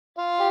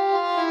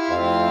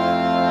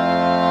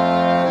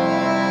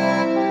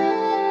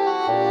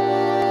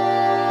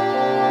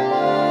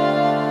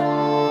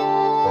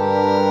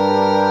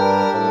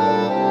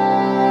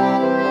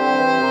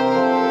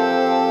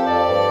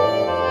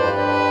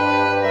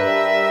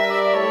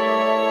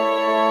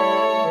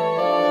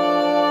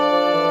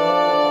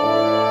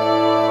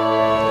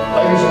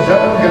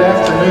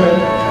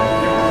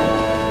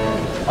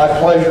My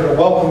pleasure to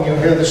welcome you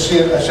here this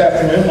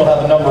afternoon. We'll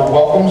have a number of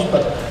welcomes,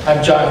 but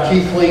I'm John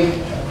Keithley,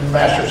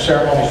 Master of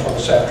Ceremonies for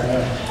this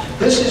afternoon.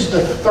 This is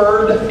the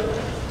third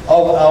of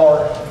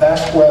our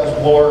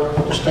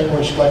Vasquez-Wueller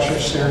Distinguished Lecture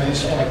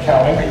Series in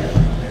Accounting,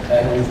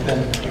 and we've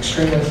been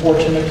extremely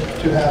fortunate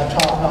to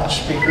have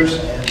top-notch speakers,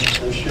 and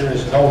this year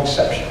is no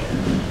exception.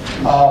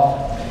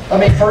 Let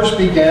me first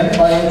begin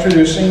by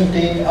introducing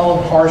Dean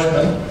Ellen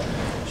Harshman.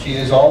 She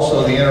is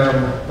also the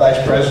Interim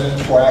Vice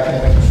President for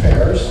Academic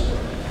Affairs.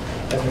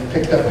 Have you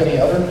picked up any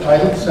other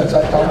titles since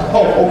I talked?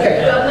 Oh, okay.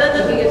 No, none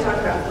that we can talk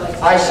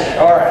about. I see.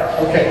 All right.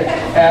 Okay.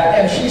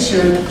 And she's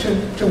here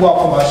to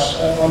welcome us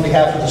on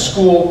behalf of the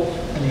school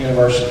and the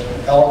university.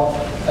 Ellen,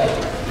 thank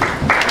you.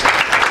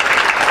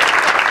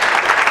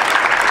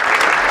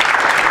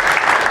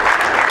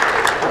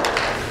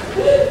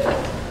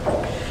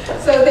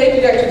 So thank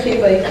you, Dr.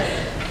 Keithley.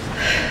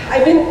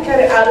 I've been kind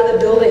of out of the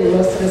building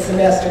most of the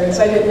semester, and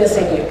so I've been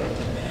missing you.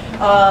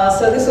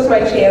 So this was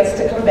my chance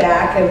to come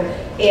back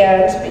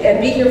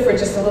and be here for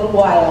just a little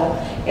while.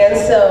 And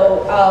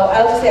so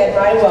I'll just add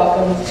my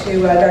welcome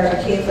to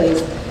Dr.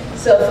 Keithley's.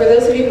 So for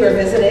those of you who are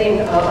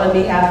visiting, on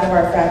behalf of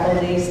our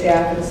faculty,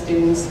 staff, and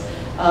students,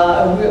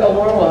 a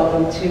warm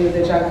welcome to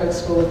the John Cook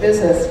School of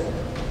Business.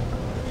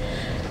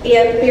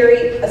 And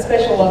Barry, a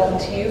special welcome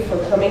to you for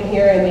coming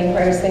here and being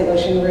part of St.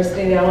 Louis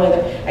University now.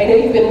 And I know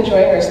you've been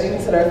enjoying our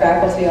students and our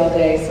faculty all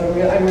day, so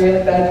I'm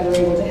really glad you were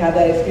able to have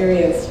that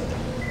experience.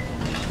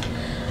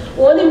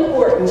 One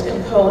important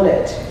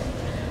component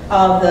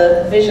of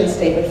the vision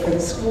statement for the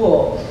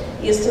school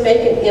is to make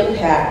an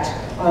impact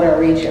on our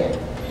region.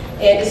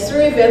 And it's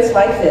through events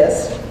like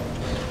this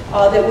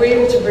that we're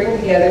able to bring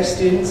together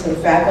students and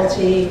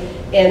faculty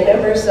and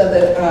members of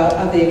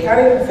the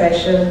accounting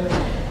profession.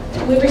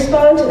 We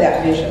respond to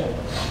that vision.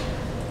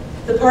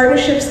 The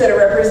partnerships that are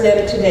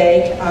represented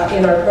today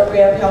in our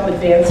program help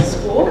advance the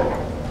school,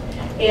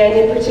 and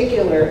in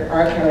particular,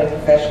 our accounting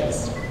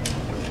professions.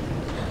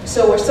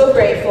 So we're so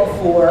grateful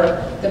for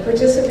the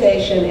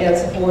participation and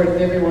support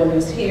of everyone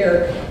who's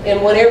here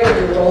in whatever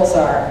your roles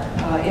are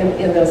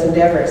in those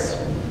endeavors.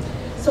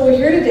 So we're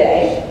here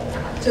today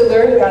to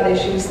learn about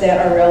issues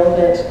that are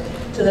relevant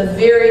to the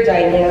very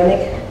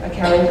dynamic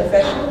accounting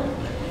profession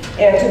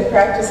and to the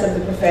practice of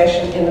the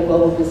profession in the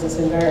global business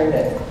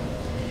environment.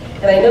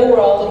 And I know we're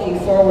all looking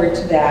forward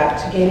to that,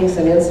 to gaining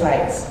some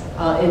insights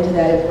into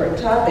that important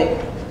topic.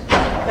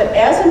 But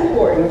as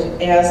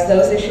important as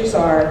those issues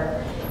are,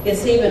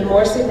 it's even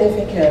more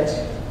significant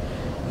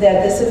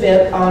that this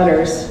event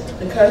honors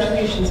the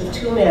contributions of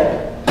two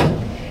men,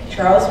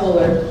 Charles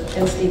Wueller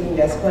and Stephen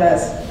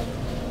Vasquez,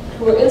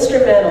 who were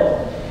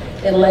instrumental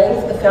in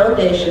laying the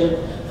foundation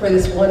for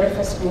this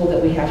wonderful school that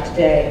we have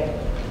today.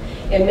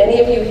 And many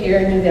of you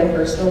here knew them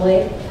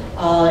personally,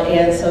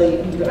 and so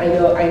I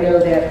know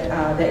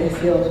that you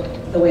feel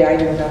the way I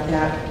do about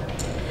that.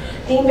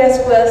 Dean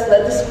Vasquez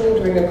led the school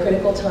during a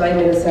critical time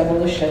in its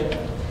evolution,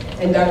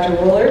 and Dr.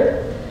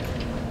 Wueller,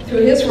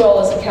 through his role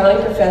as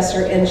accounting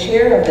professor and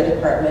chair of the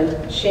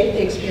department, shaped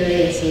the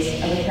experiences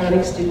of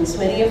accounting students,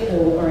 many of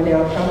whom are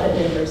now prominent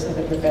members of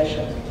the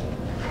profession.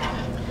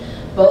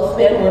 Both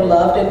men were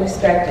loved and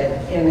respected,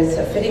 and it's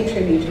a fitting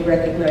tribute to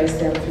recognize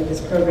them through this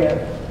program.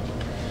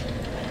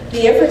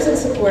 The efforts and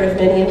support of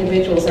many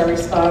individuals are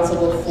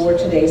responsible for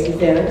today's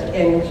event,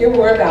 and you'll hear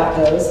more about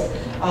those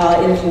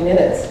in a few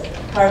minutes.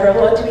 However, I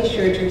want to be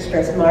sure to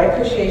express my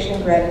appreciation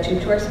and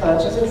gratitude to our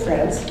sponsors and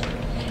friends,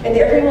 and to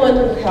everyone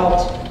who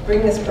helped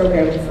bring this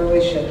program to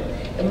fruition.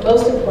 And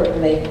most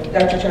importantly,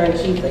 Dr. John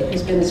Keithley,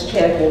 who's been its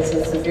champion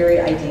since the very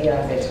idea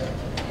of it.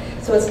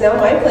 So it's now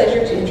my pleasure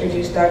to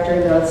introduce Dr.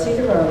 Anand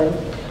Sitharaman,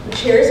 who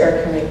chairs our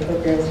accounting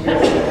programs here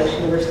at St. Louis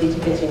University, to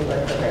continue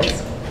our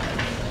programs.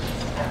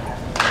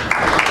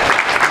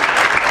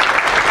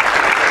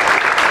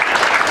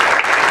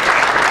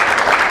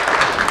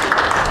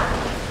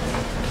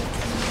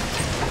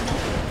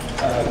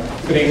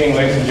 Good evening,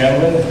 ladies and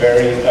gentlemen.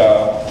 Very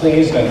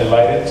pleased and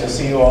delighted to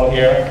see you all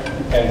here,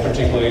 and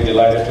particularly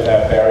delighted to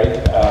have Barry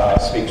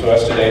speak to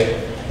us today.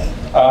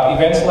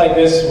 Events like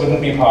this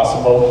wouldn't be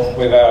possible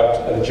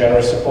without the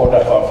generous support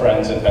of our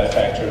friends and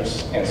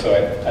benefactors. And so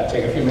I'd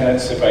take a few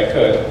minutes, if I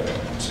could,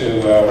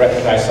 to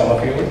recognize some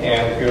of you.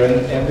 And if you're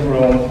in the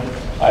room,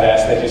 I'd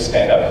ask that you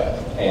stand up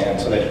and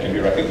so that you can be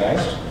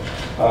recognized.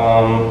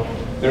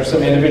 There are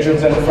some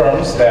individuals and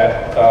firms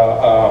that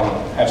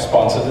have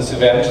sponsored this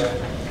event.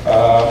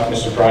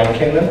 Mr. Brian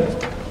Kinman,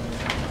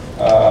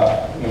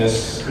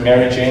 Miss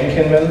Mary Jane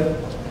Kinman,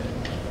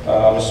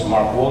 Mr.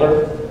 Mark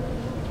Wueller,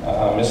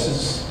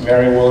 Mrs.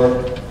 Mary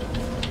Wueller,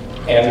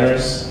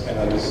 Anders, I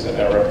know this is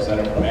a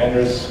representative from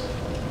Anders,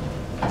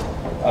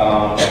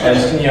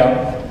 Ernst &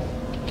 Young,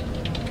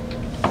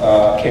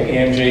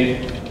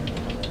 KPMG,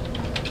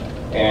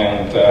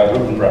 and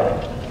Ruben Brown.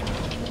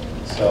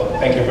 So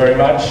thank you very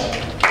much.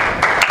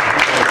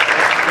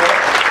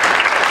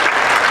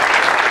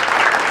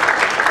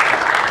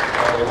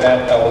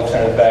 That, I will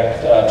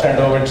turn it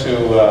over to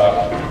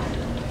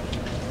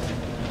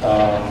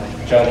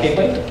John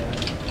Keithley.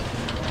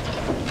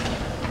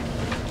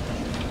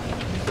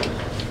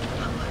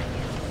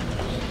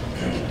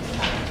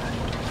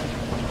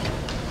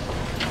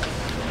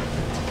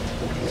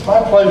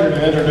 pleasure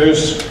to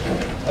introduce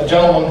a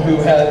gentleman who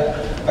had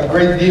a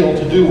great deal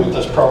to do with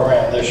this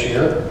program this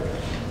year,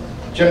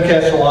 Jim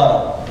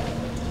Castellano.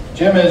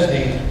 Jim is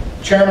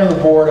the chairman of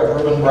the board of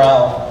Reuben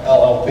Brown,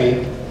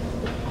 LLP,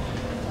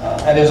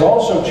 and is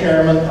also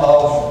chairman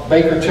of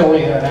Baker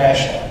Tilly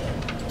International,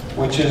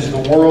 which is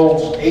the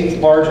world's 8th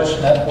largest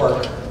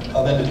network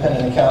of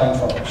independent accounting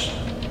firms.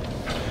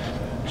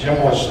 Jim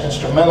was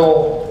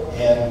instrumental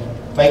in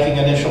making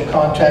initial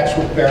contacts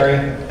with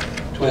Barry,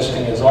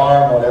 twisting his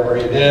arm, whatever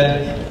he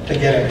did, to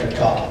get him to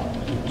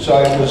come. So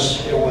it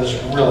was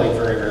really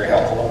very, very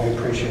helpful, and we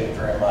appreciate it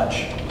very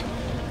much.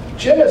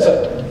 Jim is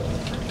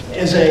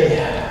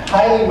a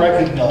highly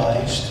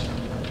recognized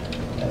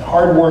and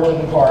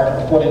hard-working part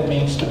of what it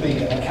means to be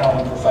an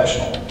accounting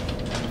professional.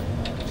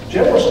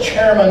 Jim was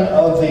chairman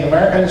of the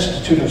American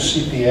Institute of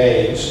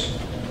CPAs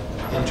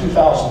in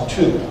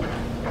 2002.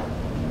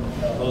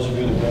 Now, those of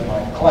you that were in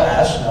my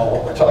class know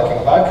what we're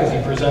talking about because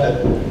he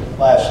presented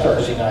last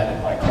Thursday night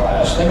in my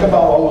class. Think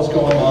about what was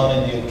going on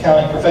in the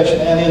accounting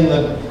profession and in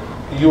the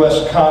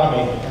U.S.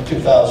 economy in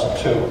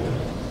 2002.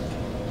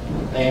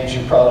 Names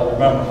you probably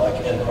remember,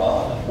 like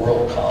Enron and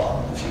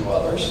WorldCom, and a few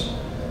others,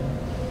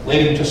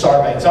 leading to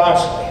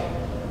Sarbanes-Oxley.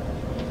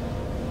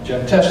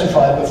 Jim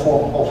testified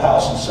before both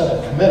House and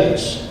Senate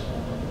committees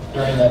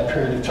during that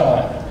period of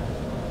time,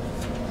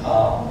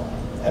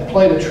 and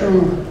played a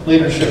true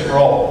leadership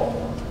role.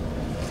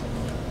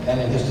 And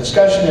in his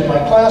discussion in my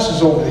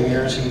classes over the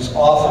years, he's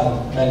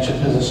often mentioned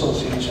his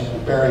association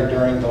with Barry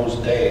during those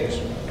days.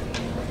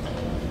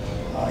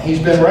 He's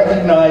been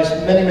recognized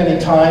many, many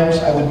times.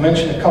 I would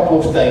mention a couple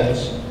of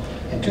things.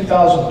 In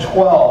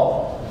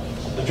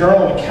 2012, the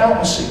Journal of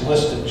Accountancy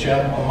listed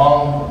Jim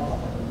among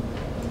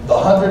the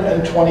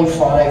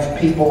 125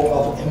 people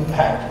of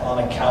impact on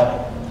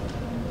accounting.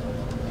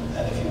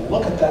 And if you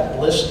look at that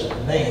list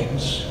of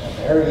names, and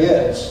there he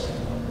is,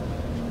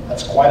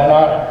 that's quite an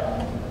honor.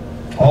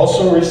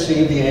 Also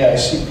received the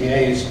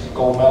AICPA's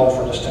Gold Medal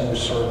for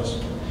Distinguished Service,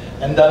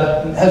 and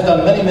has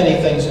done many, many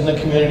things in the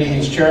community.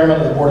 He's chairman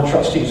of the Board of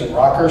Trustees at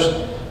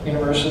Rockhurst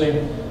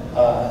University.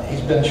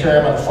 He's been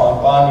chairman of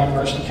Fontbonne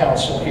University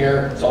Council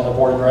here. He's on the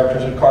board of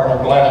directors at Cardinal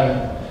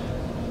Glennon,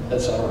 et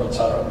cetera, et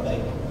cetera.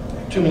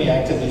 Too many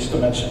activities to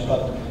mention,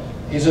 but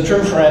he's a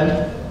true friend,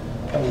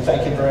 and we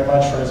thank him very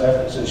much for his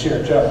efforts this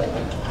year. Jim,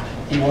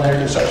 he will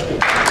introduce our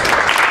speaker.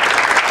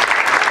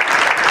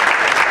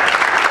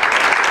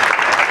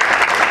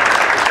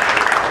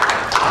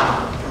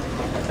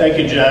 Thank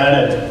you, John,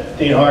 and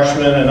Dean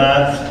Harshman, and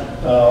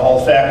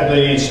all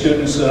faculty,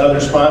 students, and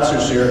other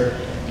sponsors here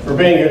for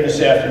being here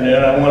this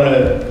afternoon. I want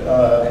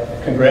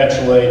to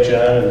congratulate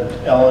John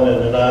and Ellen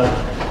and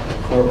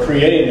Anant for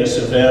creating this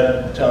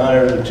event to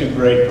honor the two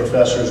great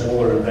professors,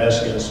 Wueller and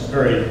Vasquez. It's a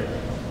very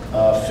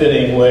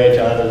fitting way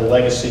to honor the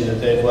legacy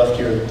that they've left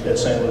here at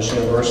St. Louis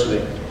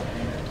University.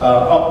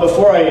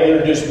 Before I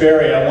introduce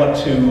Barry, I want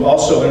to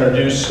also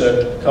introduce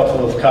a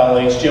couple of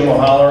colleagues. Jim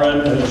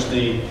O'Halloran, who's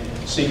the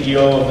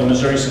CEO of the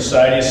Missouri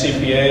Society of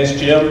CPAs.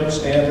 Jim,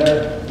 stand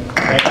there.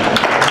 Thank you.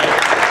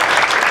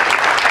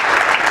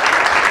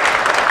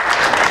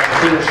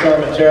 Peter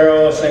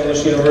Charmatero, a St.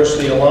 Louis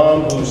University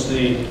alum, who's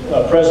the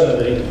president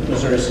of the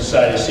Missouri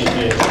Society of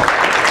CPAs.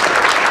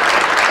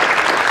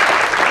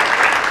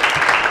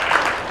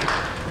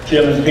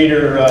 Jim and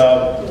Peter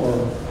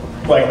were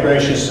quite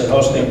gracious in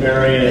hosting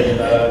Barry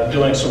and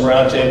doing some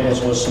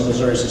roundtables with some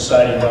Missouri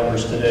Society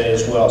members today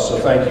as well, so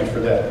thank you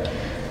for that.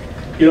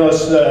 You know,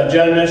 as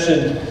John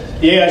mentioned,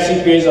 the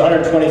AICPA is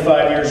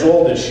 125 years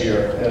old this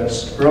year, and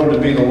it's grown to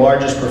be the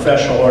largest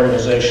professional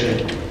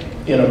organization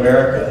in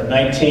America. In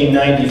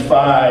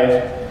 1995,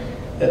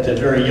 at the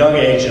very young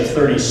age of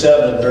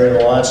 37, Barry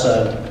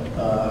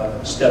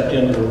Melancon stepped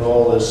into the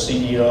role as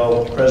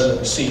president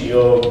and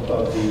CEO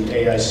of the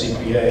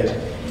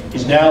AICPA.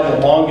 He's now the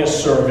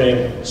longest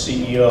serving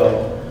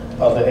CEO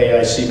of the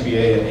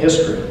AICPA in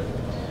history.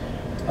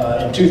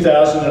 In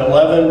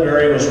 2011,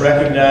 Barry was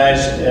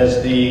recognized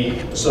as the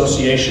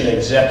Association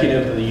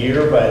Executive of the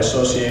Year by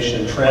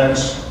Association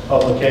Trends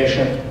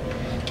publication.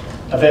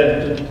 I've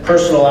had the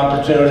personal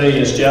opportunity,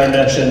 as John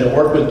mentioned, to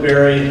work with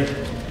Barry.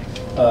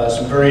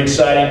 Some very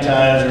exciting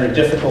times, very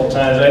difficult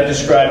times. I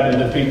described him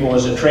to people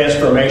as a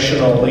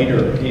transformational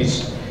leader.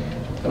 He's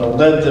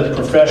led the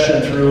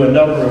profession through a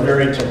number of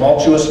very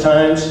tumultuous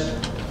times,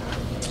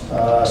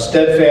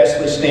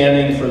 steadfastly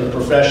standing for the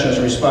profession's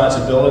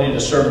responsibility to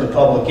serve the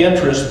public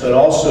interest, but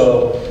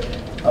also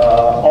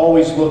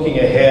always looking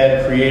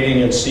ahead,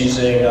 creating and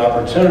seizing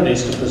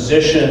opportunities to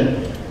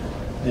position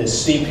the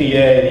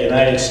CPA, the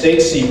United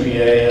States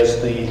CPA,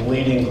 as the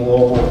leading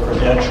global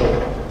credential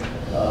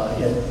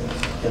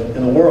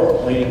in the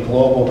world, leading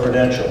global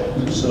credential.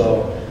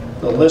 So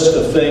the list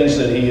of things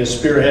that he has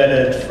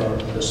spearheaded, from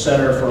the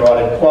Center for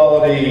Audit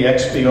Quality,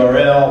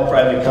 XBRL,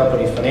 private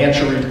company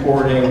financial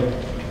reporting,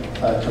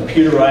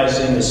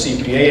 computerizing the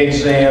CPA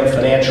exam,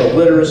 financial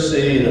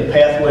literacy, the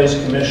Pathways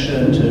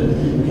Commission to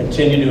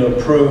continue to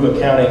improve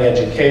accounting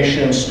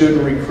education,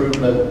 student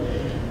recruitment,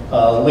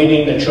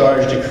 leading the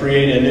charge to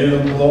create a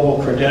new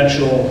global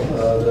credential,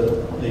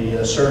 the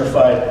the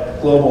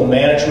Certified Global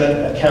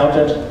Management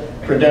Accountant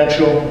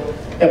credential,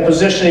 and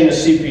positioning the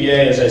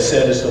CPA, as I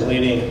said, as the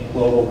leading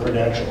global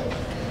credential.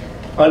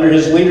 Under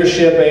his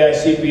leadership,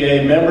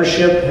 AICPA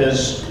membership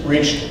has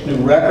reached new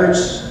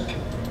records,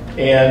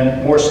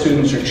 and more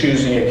students are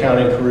choosing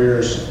accounting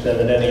careers than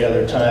at any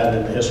other time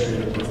in the history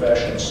of the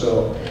profession.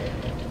 So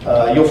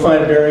you'll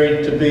find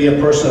Barry to be a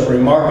person of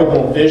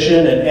remarkable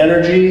vision and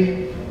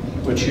energy,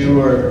 which you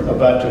are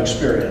about to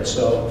experience.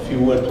 So if you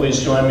would, please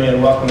join me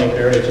in welcoming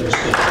Barry to the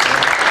stage.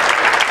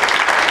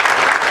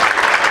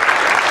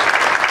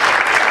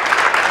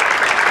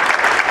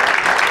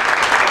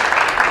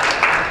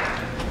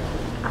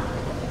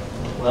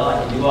 Well,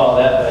 I can do all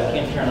that, but I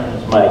can't turn on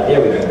this mic.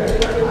 There we go.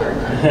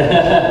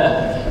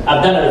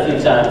 I've done it a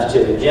few times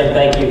too. Jim,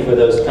 thank you for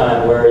those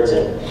kind words.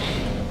 And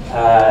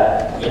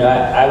you know,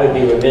 I would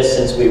be remiss,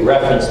 since we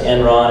referenced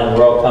Enron and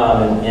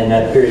WorldCom in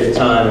that period of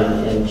time,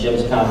 and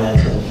Jim's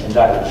comments, and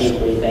Dr.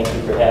 Keithley, thank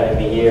you for having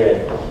me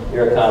here, and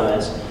your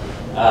comments.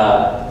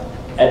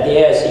 At the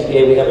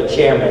AICPA, we have a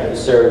chairman who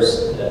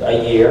serves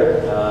a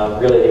year.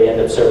 Really, they end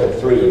up serving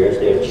 3 years.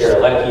 They have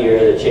chair-elect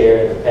year, the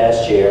chair, and the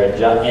past chair.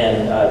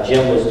 And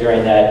Jim was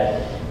during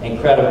that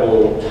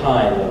incredible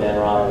time of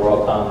Enron and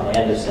WorldCom and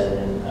Anderson,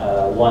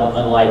 and one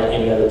unlike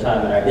any other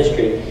time in our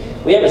history.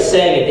 We have a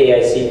saying at the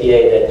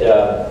AICPA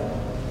that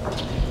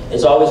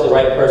it's always the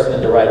right person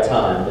at the right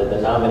time, that the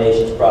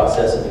nominations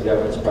process and the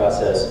governance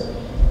process,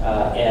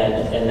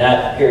 and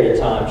that period of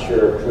time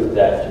sure proved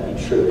that to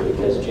be true,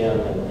 because Jim,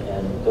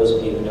 and those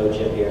of you who know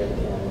Jim here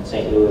in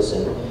St. Louis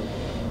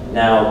and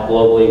now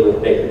globally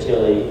with Baker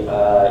Tilly,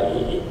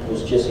 it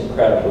was just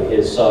incredible,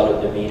 his sort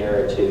of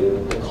demeanor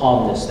to the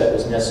calmness that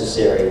was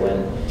necessary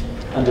when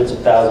hundreds of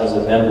thousands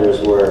of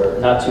members were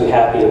not too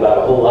happy about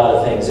a whole lot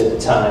of things at the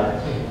time,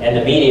 and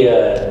the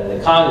media and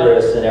the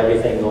Congress and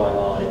everything going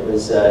on. It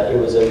was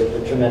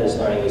a tremendous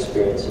learning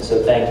experience, and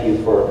so thank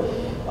you for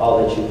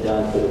all that you've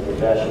done for the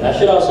profession. I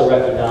should also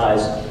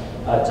recognize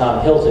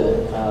Tom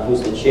Hilton,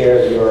 who's the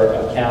chair of your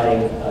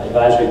accounting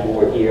advisory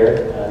board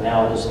here,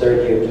 now in his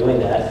 3rd year of doing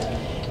that,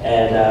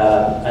 and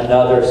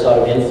another sort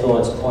of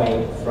influence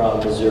point from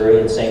Missouri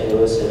and St.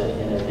 Louis,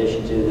 in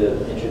addition to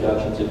the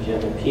introductions of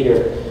Jim and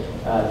Peter.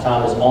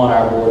 Tom is on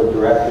our board of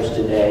directors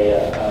today,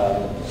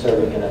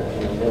 serving in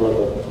the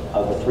middle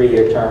of a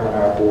 3-year term on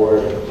our board,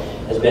 and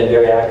has been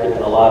very active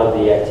in a lot of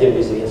the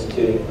activities of the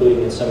Institute,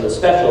 including in some of the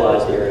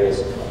specialized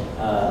areas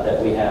that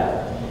we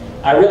have.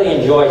 I really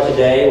enjoyed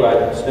today,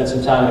 where I spent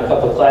some time in a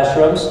couple of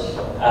classrooms,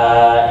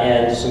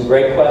 and some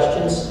great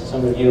questions.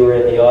 Some of you are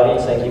in the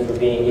audience, thank you for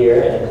being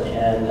here,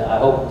 and I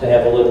hope to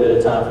have a little bit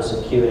of time for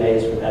some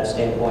Q&As from that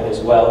standpoint as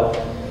well.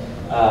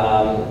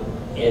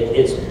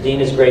 Dean,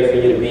 it's great for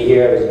you to be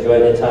here. I was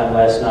enjoying the time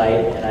last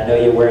night, and I know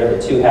you're wearing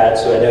the 2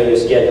 hats, so I know your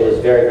schedule is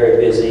very, very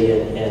busy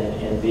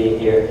in being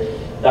here.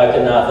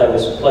 Dr. Nath, it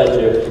was a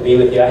pleasure to be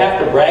with you. I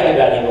have to brag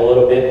about him a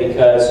little bit,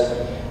 because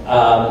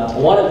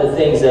one of the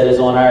things that is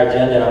on our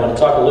agenda, and I'm going to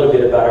talk a little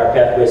bit about our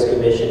Pathways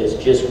Commission, is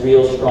just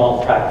real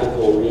strong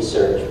practical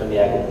research from the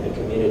academic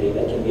community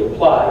that can be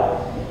applied.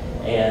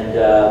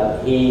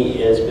 And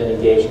he has been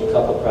engaged in a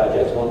couple of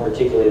projects, one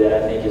particularly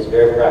that I think is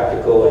very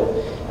practical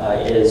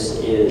and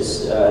is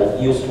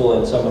useful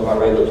in some of our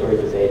regulatory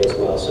debate as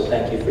well. So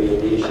thank you for your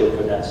leadership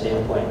from that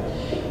standpoint.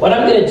 What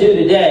I'm going to do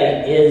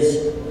today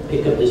is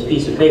pick up this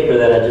piece of paper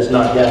that I just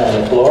knocked down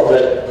on the floor,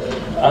 but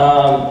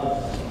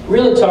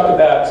really talk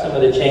about some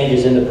of the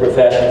changes in the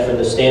profession from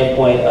the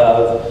standpoint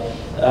of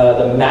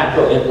the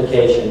macro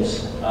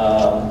implications,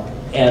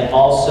 and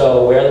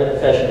also where the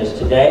profession is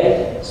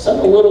today, some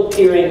a little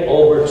peering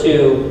over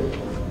to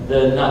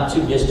the not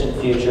too distant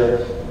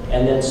future,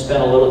 and then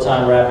spend a little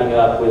time wrapping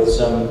up with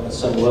some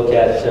look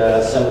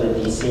at some of the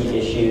DC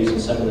issues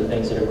and some of the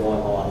things that are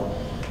going on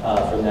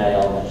from that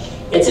element.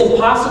 It's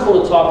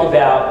impossible to talk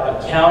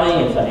about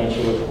accounting and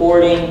financial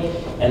reporting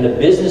and the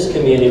business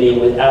community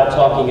without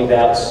talking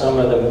about some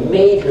of the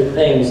major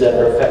things that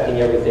are affecting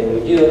everything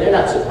we do, and they're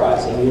not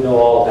surprising. You know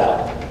all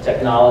about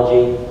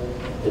technology,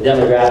 the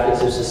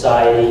demographics of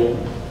society,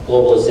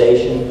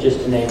 globalization, just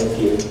to name a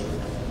few.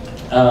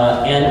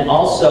 And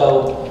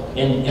also,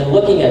 in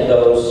looking at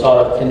those,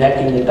 sort of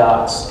connecting the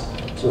dots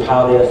to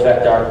how they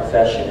affect our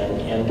profession.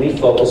 And we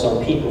focus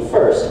on people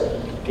first,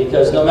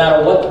 because no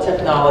matter what the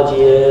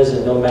technology is,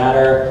 and no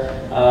matter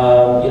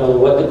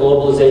what the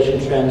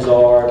globalization trends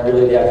are, and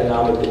really the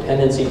economic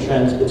dependency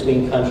trends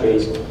between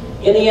countries,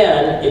 in the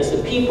end, it's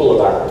the people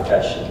of our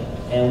profession.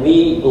 And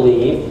we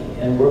believe,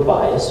 and we're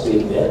biased, we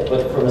admit,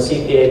 but from a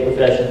CPA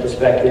profession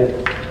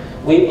perspective,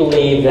 we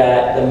believe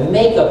that the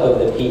makeup of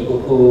the people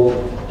who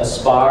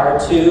aspire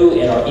to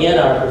and are in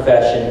our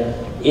profession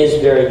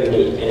is very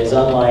unique and is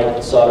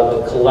unlike sort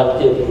of a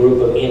collective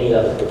group of any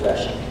other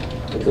profession.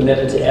 The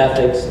commitment to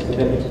ethics, the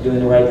commitment to doing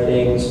the right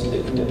things,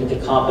 the commitment to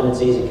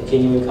competencies and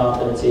continuing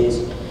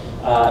competencies,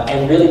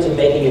 and really to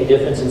making a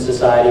difference in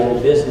society and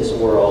the business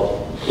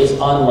world is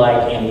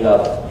unlike any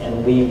other.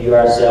 And we view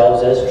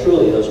ourselves as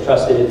truly those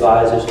trusted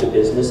advisors to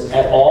business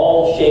at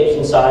all shapes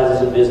and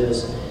sizes of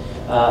business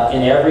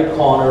in every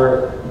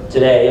corner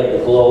today of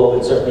the globe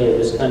and certainly of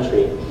this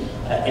country.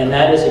 And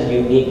that is a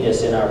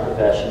uniqueness in our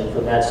profession.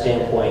 From that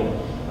standpoint,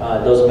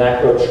 those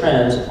macro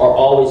trends are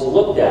always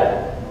looked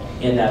at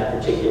in that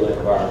particular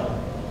environment.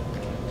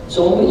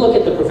 So when we look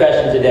at the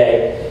profession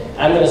today,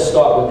 I'm going to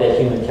start with that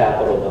human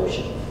capital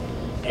notion.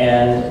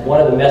 And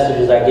one of the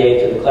messages I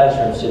gave to the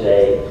classrooms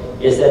today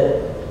is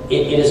that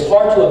it is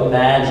hard to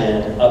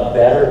imagine a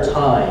better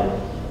time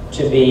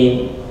to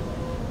be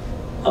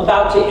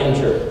about to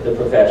enter the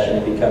profession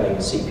and becoming a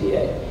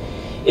CPA.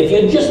 If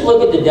you just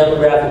look at the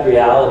demographic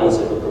realities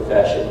of the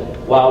profession,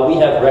 while we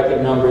have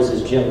record numbers,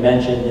 as Jim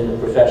mentioned, in the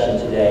profession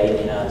today in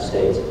the United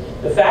States,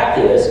 the fact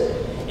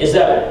is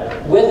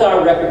that with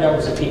our record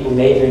numbers of people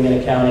majoring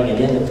in accounting and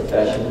in the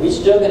profession, we're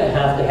still going to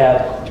have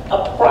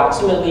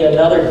approximately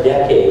another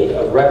decade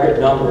of record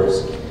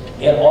numbers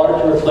in order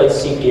to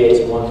replace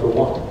CPAs one for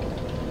one.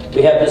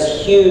 We have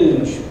this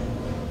huge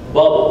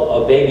bubble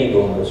of baby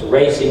boomers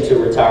racing to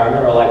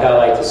retirement, or like I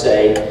like to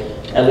say,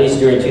 at least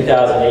during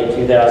 2008,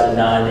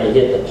 2009, they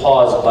hit the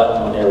pause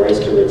button on their race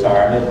to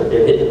retirement, but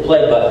they've hit the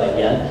play button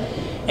again.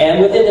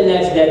 And within the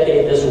next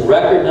decade, this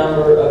record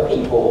number of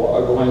people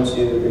are going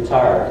to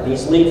retire.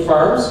 These lead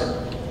firms,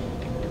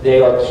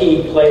 they are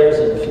key players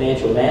in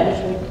financial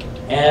management,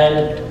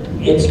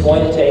 and it's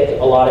going to take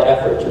a lot of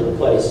effort to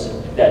replace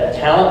that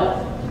talent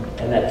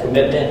and that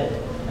commitment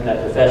and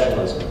that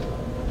professionalism.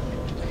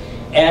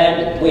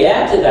 And we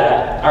add to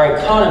that, our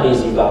economy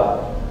is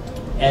evolving.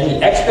 And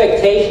the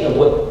expectation of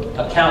what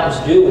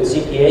accountants do, what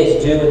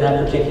CPAs do in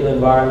that particular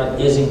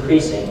environment is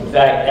increasing. In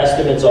fact,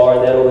 estimates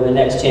are that over the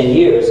next 10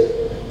 years,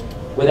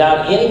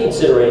 without any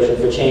consideration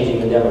for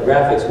changing the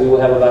demographics, we will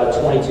have about a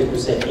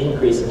 22%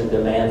 increase in the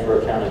demand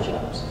for accounting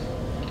jobs.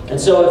 And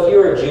so if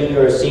you're a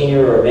junior or a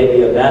senior or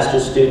maybe a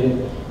master's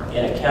student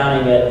in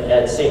accounting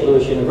at St.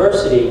 Louis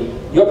University,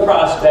 your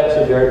prospects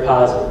are very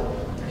positive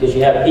because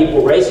you have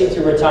people racing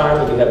to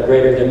retirement, you have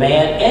greater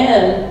demand,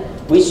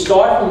 and we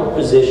start from a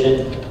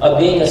position of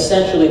being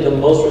essentially the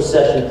most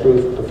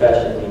recession-proof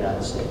profession in the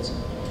United States.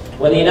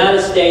 When the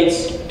United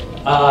States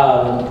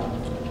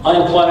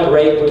unemployment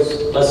rate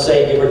was, let's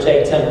say, give or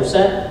take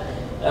 10%,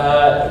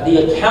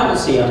 the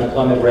accountancy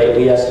unemployment rate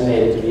we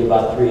estimated to be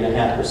about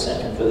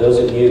 3.5%. And for those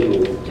of you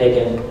who've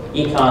taken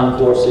econ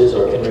courses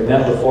or can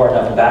remember far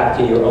enough back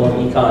to your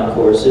own econ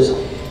courses,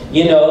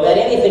 you know that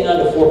anything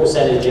under 4%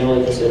 is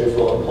generally considered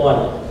full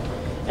employment.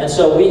 And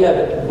so we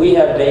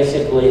have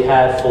basically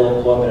had full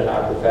employment in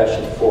our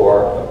profession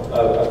for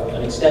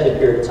an extended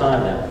period of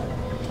time now.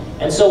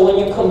 And so when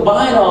you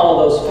combine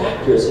all of those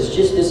factors, it's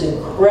just this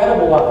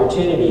incredible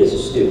opportunity as a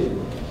student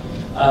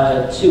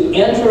to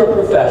enter a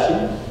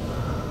profession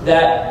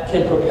that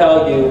can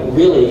propel you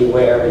really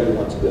wherever you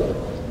want to go.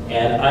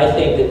 And I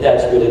think that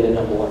that's really the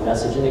number one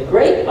message. And the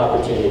great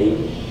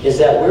opportunity is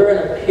that we're in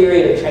a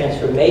period of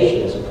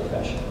transformation as a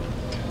profession.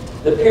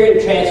 The period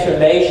of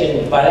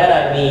transformation, by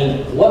that I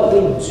mean what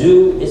we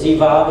do is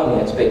evolving,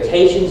 the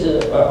expectations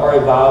are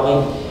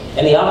evolving,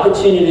 and the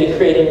opportunity to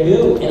create a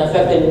new, in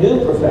effect, a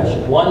new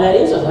profession, one that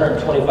is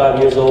 125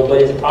 years old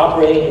but is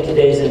operating in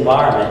today's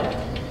environment,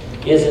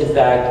 is in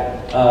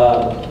fact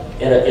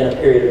in a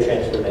period of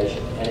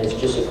transformation. And it's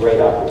just a great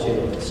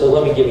opportunity. So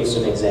let me give you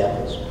some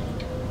examples.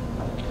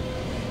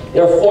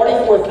 There are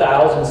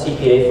 44,000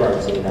 CPA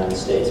firms in the United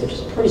States, which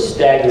is a pretty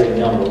staggering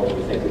number when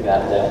you think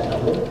about that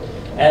number.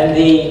 And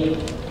the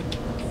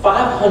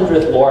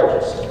 500th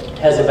largest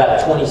has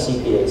about 20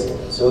 CPAs in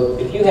it. So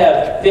if you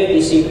have 50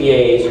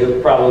 CPAs,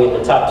 you're probably in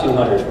the top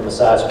 200 from a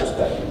size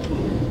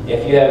perspective.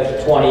 If you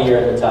have 20, you're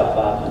in the top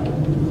 500.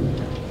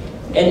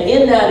 And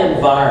in that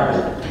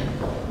environment,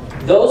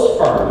 those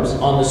firms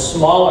on the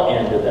smaller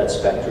end of that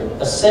spectrum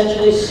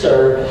essentially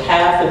serve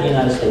half of the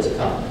United States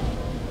economy.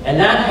 And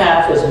that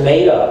half is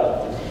made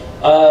up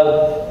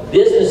of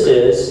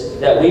businesses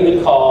that we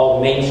would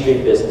call Main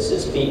Street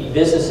businesses,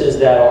 businesses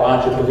that are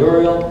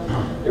entrepreneurial.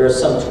 There are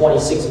some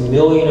 26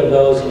 million of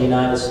those in the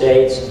United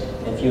States,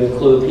 if you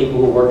include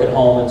people who work at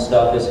home and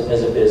stuff as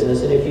a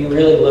business. And if you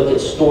really look at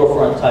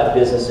storefront type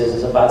businesses,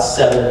 it's about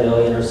 7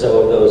 million or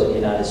so of those in the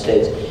United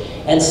States.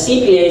 And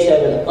CPAs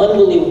have an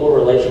unbelievable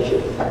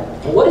relationship with them.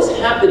 And what is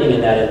happening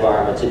in that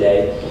environment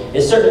today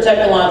is certain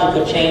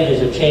technological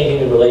changes are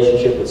changing the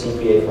relationship with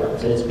CPA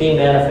firms, and it's being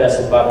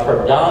manifested by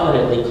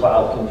predominantly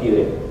cloud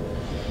computing.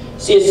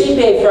 See, a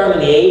CPA firm in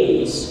the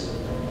 80s,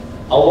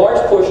 a large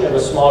portion of a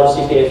smaller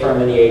CPA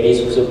firm in the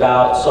 80s was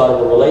about sort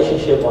of a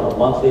relationship on a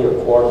monthly or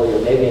quarterly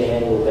or maybe an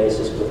annual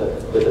basis with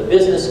a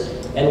business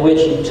in which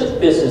you took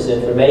business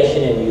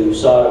information and you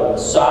sort of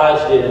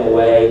massaged it in a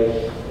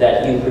way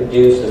that you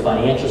produced a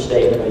financial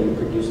statement or you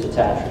produced a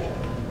tax return.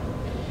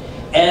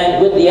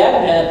 And with the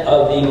advent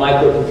of the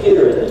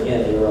microcomputer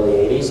in the early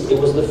 80s, it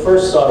was the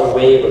first sort of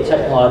wave of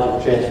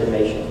technological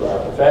transformation for our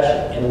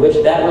profession, in which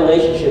that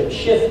relationship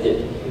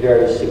shifted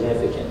very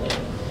significantly.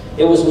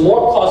 It was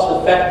more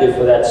cost effective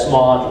for that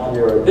small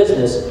entrepreneurial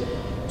business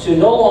to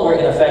no longer,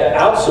 in effect,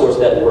 outsource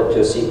that work to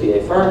a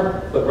CPA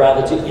firm, but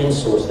rather to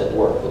insource that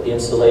work with the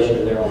installation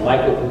of their own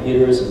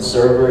microcomputers and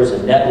servers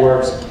and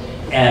networks,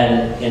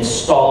 and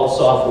install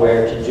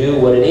software to do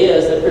what it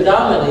is that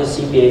predominantly a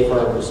CPA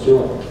firm was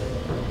doing.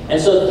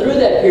 And so through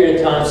that period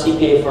of time,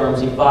 CPA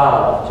firms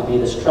evolved to be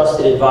this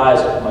trusted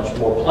advisor, much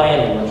more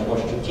planning, much more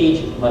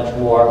strategic, much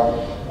more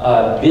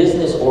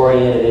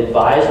business-oriented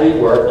advisory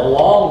work,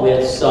 along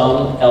with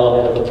some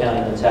element of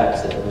accounting and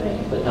tax that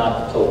remained, but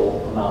not the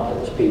total amount that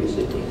was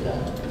previously being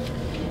done.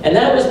 And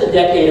that was the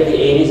decade of the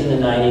 80s and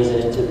the 90s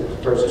and into the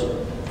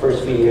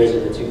first few years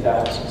of the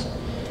 2000s.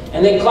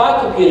 And then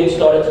cloud computing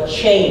started to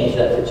change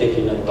that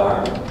particular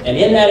environment. And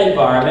in that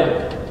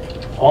environment,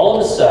 all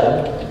of a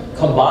sudden,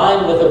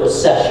 combined with a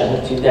recession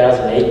of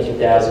 2008,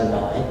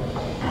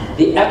 2009,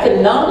 the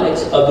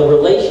economics of the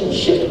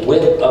relationship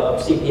with a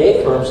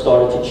CPA firm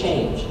started to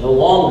change. No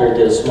longer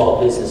did a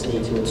small business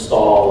need to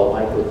install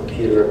a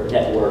microcomputer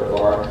network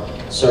or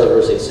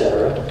servers,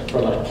 etc.,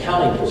 from an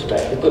accounting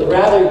perspective, but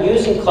rather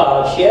using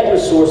cloud, shared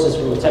resources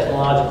from a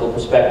technological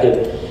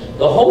perspective,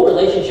 the whole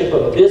relationship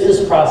of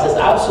business process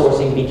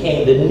outsourcing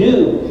became the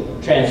new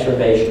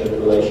transformation of the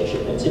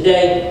relationship. And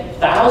today,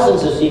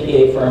 thousands of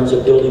CPA firms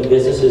are building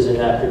businesses in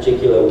that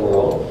particular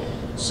world,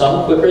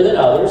 some quicker than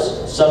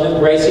others, some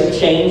embracing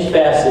change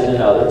faster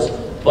than others,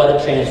 but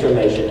a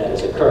transformation that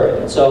is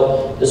occurring. And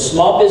so the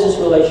small business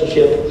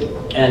relationship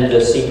and the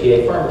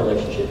CPA firm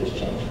relationship has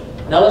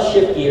changed. Now let's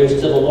shift gears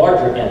to the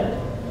larger end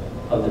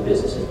of the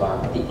business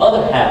environment, the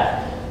other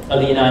half of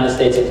the United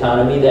States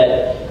economy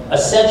that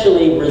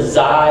essentially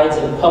resides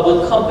in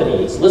public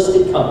companies,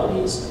 listed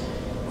companies,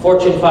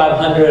 Fortune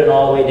 500 and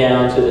all the way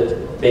down to the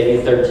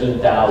maybe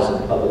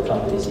 13,000 public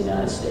companies in the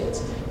United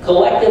States.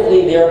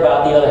 Collectively, they're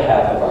about the other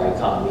half of our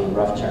economy in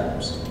rough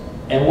terms.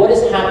 And what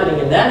is happening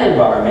in that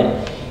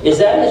environment is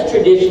that is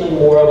traditionally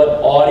more of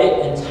an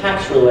audit and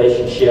tax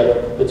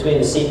relationship between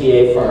the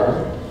CPA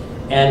firm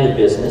and the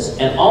business,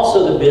 and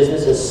also the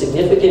business as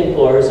significant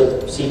employers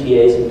of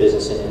CPAs in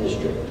business and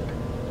industry.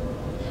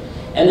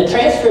 And the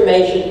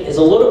transformation is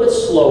a little bit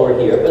slower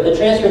here, but the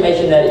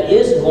transformation that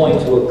is going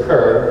to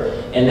occur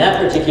in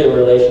that particular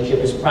relationship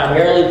is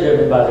primarily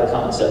driven by the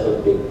concept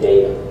of big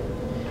data.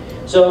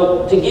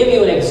 So to give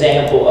you an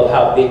example of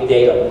how big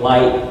data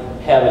might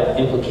have an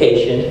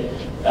implication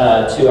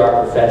to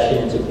our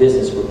profession and to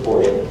business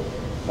reporting,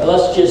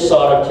 let's just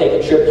sort of take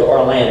a trip to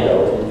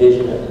Orlando and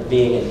envision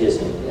being in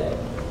Disney today.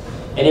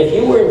 And if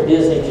you were in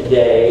Disney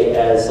today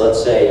as,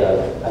 let's say,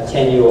 a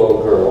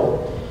 10-year-old girl,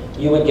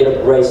 you would get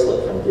a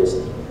bracelet from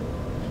Disney.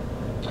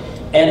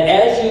 And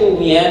as you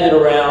meandered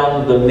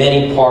around the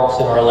many parks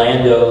in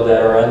Orlando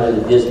that are under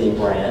the Disney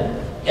brand,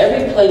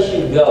 every place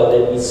you go,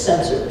 there'd be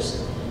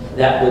sensors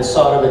that would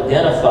sort of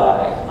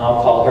identify,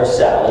 I'll call her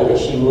Sally, as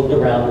she moved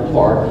around the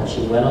park and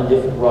she went on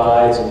different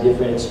rides and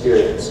different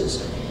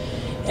experiences.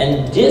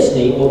 And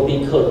Disney will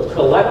be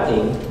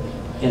collecting,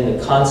 in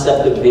the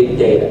concept of big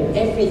data,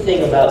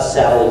 everything about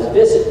Sally's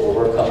visit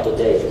over a couple of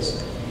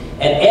days.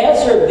 And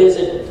as her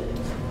visit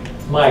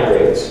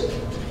migrates,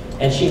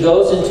 and she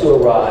goes into a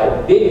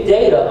ride, big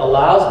data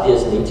allows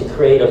Disney to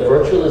create a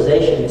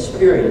virtualization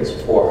experience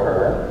for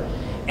her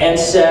and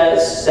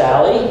says,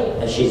 Sally,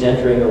 as she's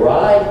entering a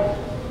ride,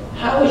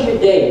 how was your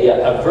day?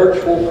 A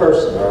virtual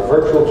person or a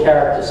virtual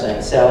character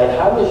saying, Sally,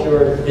 how was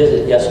your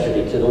visit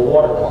yesterday to the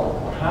water park?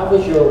 Or how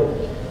was your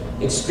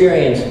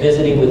experience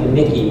visiting with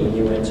Mickey when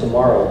you were in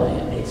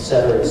Tomorrowland, et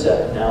cetera, et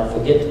cetera. Now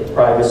forget the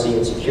privacy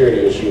and security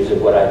issues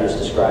of what I just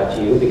described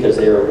to you because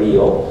they are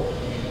real.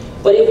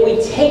 But if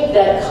we take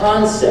that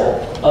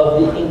concept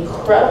of the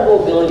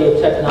incredible ability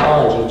of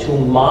technology to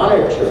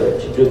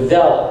monitor, to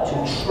develop,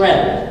 to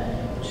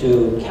trend,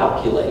 to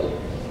calculate,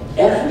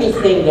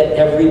 everything that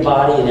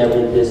everybody in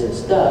every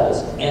business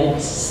does, and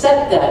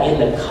set that in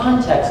the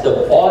context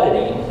of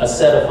auditing a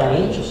set of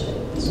financial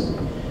statements,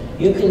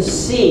 you can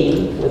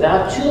see,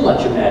 without too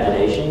much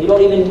imagination, you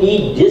don't even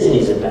need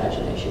Disney's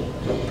imagination,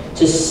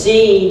 to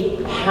see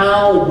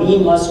how we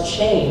must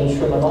change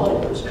from an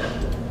audit perspective.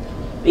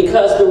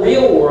 Because the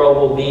real world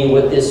will be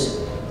with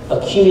this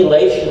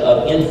accumulation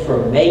of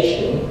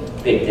information,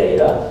 big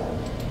data.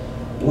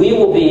 We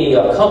will be,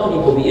 a company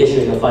will be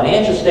issuing a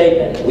financial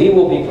statement. We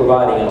will be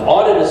providing an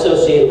audit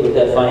associated with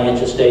that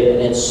financial statement.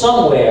 And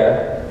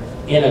somewhere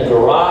in a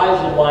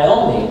garage in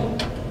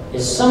Wyoming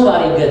is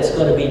somebody that's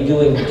going to be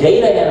doing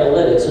data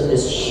analytics in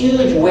this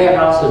huge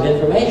warehouse of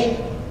information.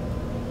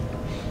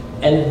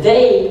 And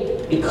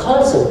they,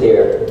 because of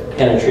their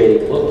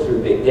penetrating look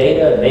through big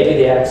data, maybe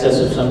the access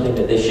of something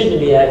that they shouldn't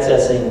be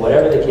accessing,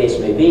 whatever the case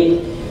may be,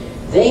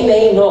 they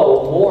may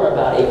know more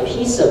about a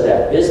piece of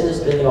that business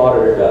than the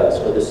auditor does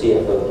or the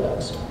CFO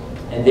does.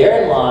 And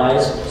therein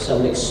lies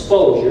some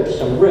exposure,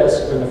 some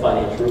risk from the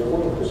financial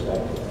reporting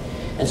perspective.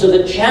 And so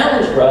the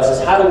challenge for us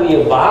is how do we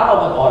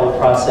evolve an audit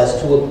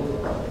process to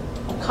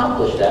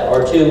accomplish that,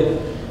 or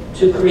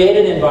to create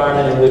an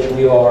environment in which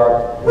we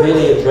are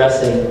really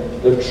addressing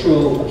the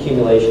true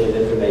accumulation of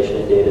information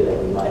and data that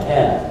we might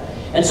have.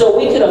 And so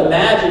we could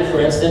imagine,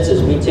 for instance,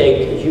 as you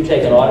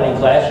take an auditing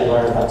class, you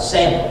learn about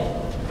sampling.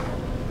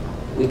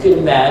 We could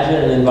imagine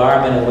an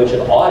environment in which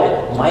an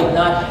audit might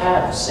not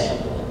have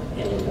sampling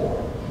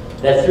anymore.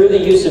 That through the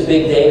use of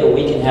big data,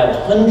 we can have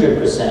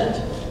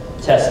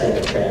 100% testing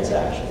of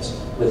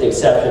transactions with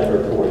exception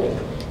reporting.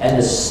 And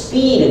the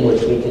speed in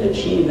which we can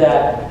achieve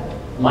that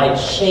might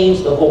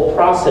change the whole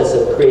process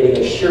of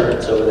creating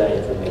assurance over that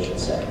information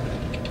set.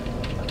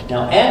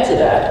 Now add to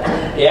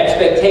that the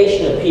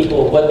expectation of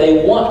people of what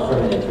they want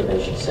from an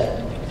information set.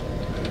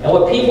 And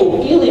what people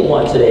really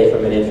want today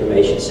from an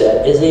information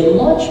set is a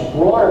much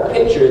broader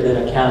picture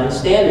than accounting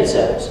standard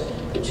setters.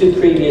 The two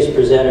previous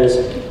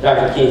presenters,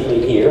 Dr.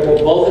 Keithley here, were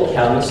both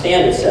accounting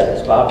standard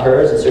setters, Bob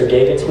Hers and Sir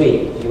David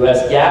Tweed,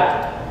 US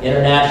GAAP,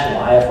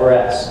 International,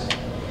 IFRS.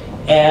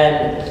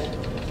 And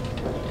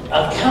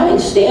accounting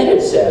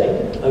standard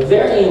setting, a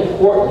very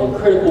important and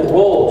critical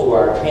role to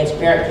our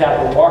transparent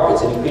capital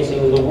markets and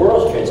increasingly the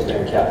world's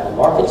transparent capital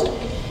markets,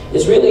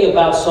 is really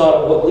about sort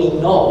of what we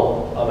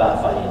know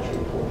about financial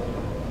reporting.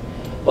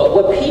 But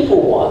what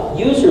people want,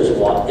 users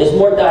want, is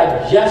more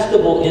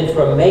digestible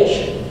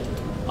information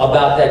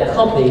about that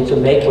company to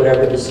make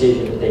whatever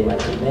decision that they might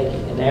be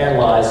making. And therein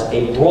lies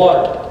a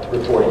broader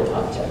reporting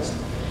context.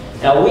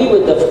 Now we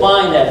would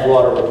define that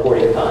broader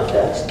reporting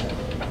context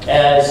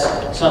as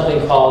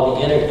something called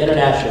the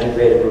International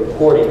Integrated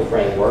Reporting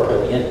Framework,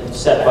 or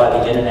set by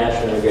the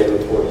International Integrated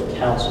Reporting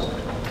Council.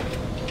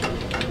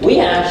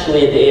 We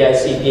actually at the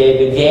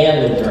AICPA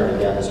began the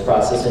journey down this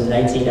process in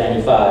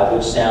 1995,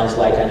 which sounds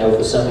like, I know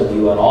for some of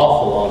you, an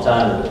awful long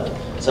time ago.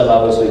 Some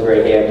of us with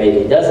gray hair, maybe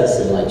it doesn't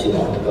seem like too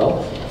long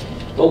ago.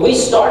 But we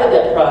started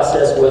that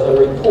process with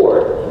a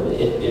report.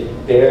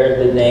 It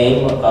bared the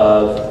name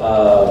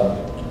of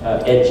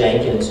Ed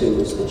Jenkins, who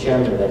was the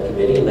chairman of that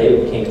committee, and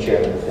later became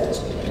chairman of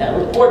FASB. And that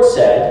report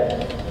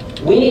said,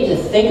 we need to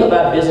think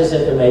about business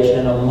information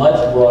in a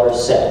much broader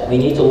set. We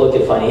need to look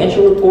at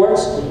financial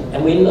reports,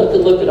 and we need to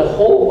look at a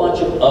whole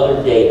bunch of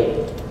other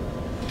data.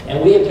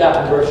 And we have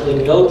gotten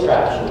virtually no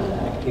traction in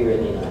that here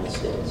in the United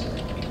States.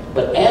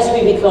 But as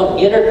we become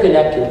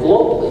interconnected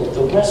globally,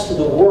 the rest of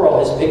the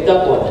world has picked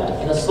up on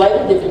that in a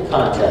slightly different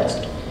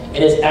context,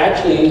 and is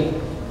actually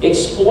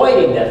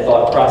exploiting that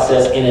thought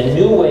process in a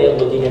new way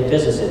of looking at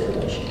business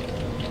information.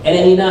 And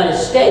in the United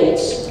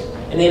States,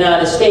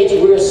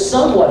 we're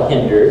somewhat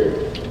hindered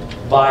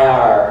by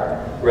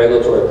our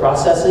regulatory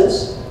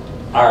processes,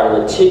 our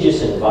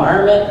litigious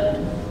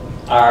environment,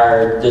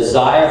 our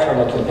desire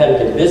from a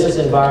competitive business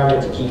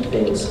environment to keep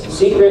things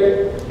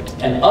secret,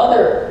 and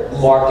other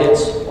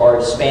markets are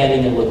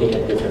expanding and looking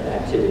at different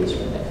activities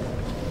from there.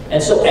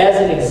 And so as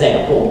an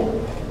example,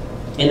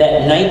 in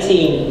that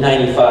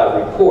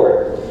 1995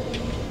 report,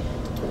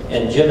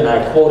 and Jim and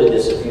I quoted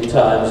this a few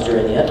times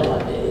during the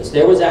Enron days,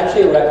 there was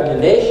actually a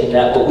recommendation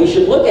that what we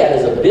should look at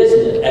as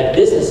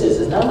businesses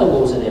is not only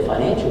what was in their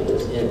financial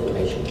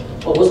information,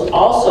 but was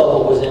also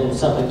what was in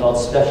something called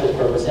special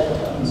purpose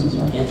enterprises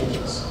or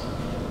entities.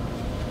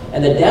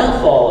 And the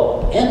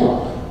downfall of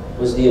Enron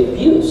was the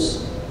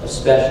abuse of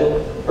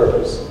special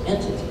purpose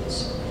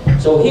entities.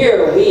 So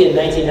here, we in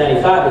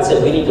 1995 had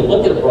said we need to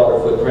look at a broader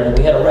footprint, and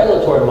we had a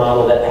regulatory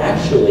model that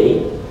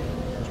actually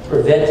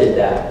prevented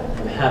that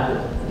from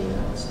happening in the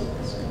United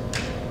States.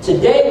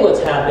 Today,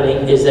 what's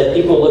happening is that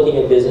people are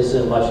looking at business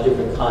in a much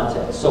different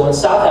context. So in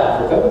South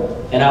Africa,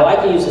 and I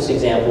like to use this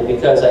example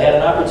because I had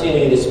an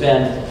opportunity to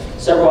spend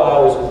several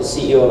hours with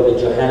the CEO of the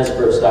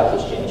Johannesburg Stock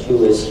Exchange,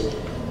 who is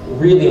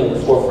really on the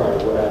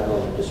forefront of what I'm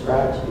going to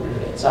describe to you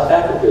today. South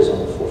Africa is on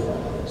the forefront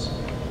of this.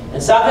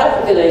 In South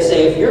Africa, they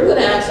say, if you're going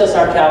to access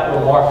our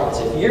capital markets,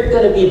 if you're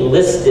going to be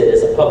listed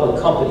as a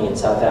public company in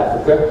South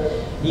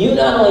Africa, you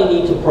not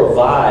only need to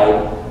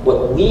provide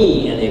what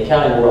we in the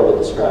accounting world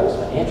would describe as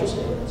financial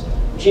statements,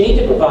 but you need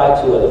to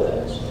provide two other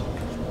things.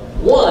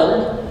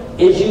 One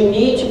is you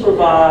need to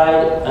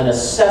provide an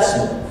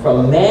assessment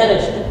from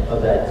management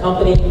of that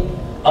company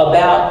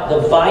about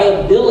the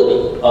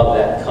viability of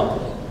that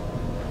company.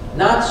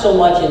 Not so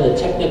much in the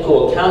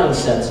technical accounting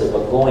sense of a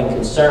going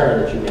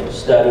concern that you may have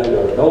studied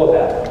or know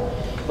about,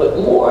 but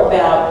more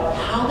about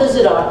how does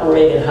it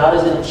operate and how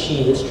does it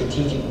achieve its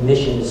strategic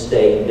mission to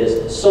stay in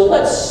business. So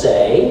let's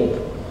say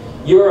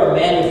you're a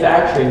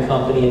manufacturing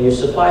company and your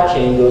supply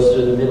chain goes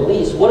through the Middle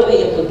East. What are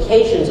the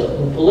implications of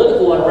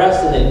political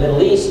unrest in the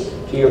Middle East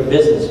to your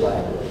business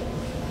viability?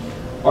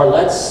 Or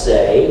let's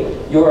say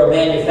you're a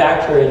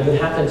manufacturer and you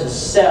happen to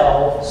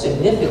sell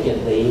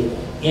significantly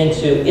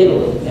into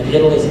Italy, and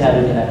Italy's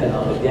having an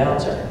economic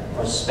downturn,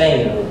 or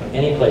Spain, or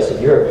any place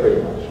in Europe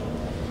pretty much.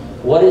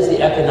 What is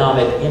the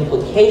economic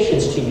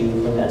implications to you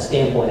from that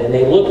standpoint? And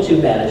they look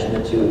to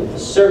management to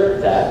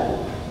assert that.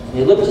 And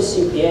they look to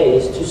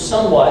CPAs to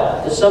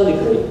some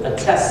degree,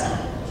 attest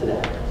to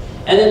that.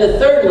 And then the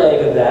third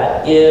leg of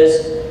that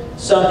is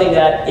something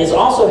that is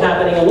also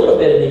happening a little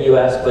bit in the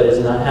US, but is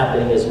not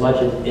happening as much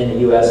in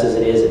the US as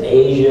it is in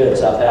Asia and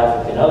South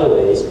Africa and other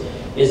ways,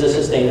 is a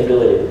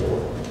sustainability report.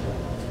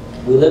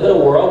 We live in a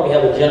world, we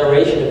have a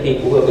generation of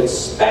people who have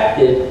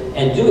expected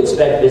and do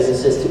expect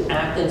businesses to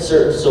act in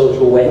certain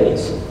social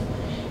ways.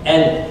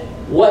 And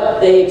what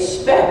they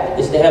expect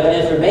is to have an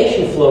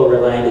information flow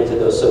related to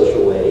those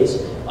social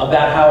ways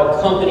about how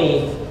a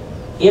company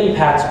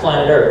impacts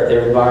planet Earth,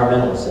 their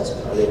environmental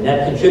assessment. Are they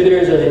net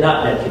contributors or are they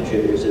not net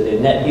contributors? Are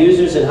they net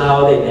users and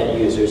how are they net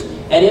users?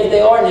 And if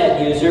they are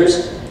net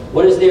users,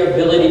 what is their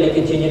ability to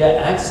continue to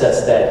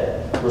access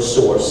that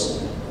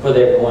resource for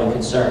their going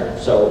concern.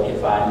 So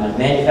if I'm in a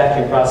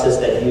manufacturing process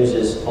that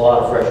uses a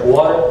lot of fresh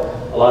water,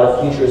 a lot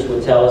of futurists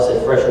would tell us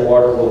that fresh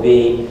water will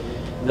be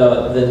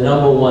the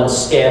number one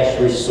scarce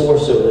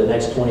resource over the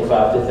next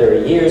 25 to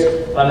 30 years.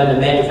 If I'm in a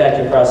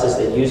manufacturing process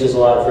that uses a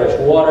lot of fresh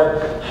water,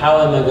 how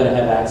am I going to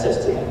have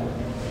access to that?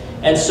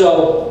 And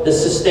so the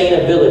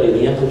sustainability,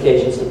 the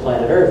implications to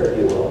planet Earth, if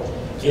you will,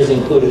 is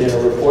included in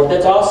a report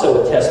that's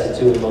also attested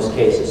to in most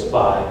cases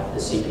by the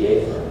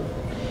CPA firm.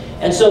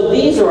 And so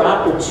these are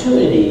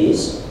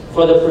opportunities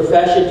for the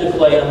profession to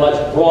play in a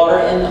much broader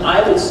and,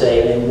 I would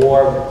say, in a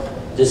more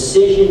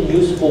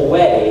decision-useful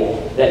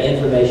way that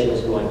information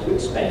is going to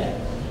expand.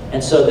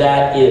 And so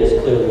that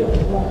is clearly on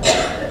the line.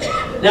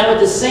 Now, at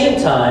the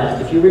same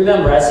time, if you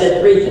remember, I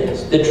said three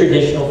things. The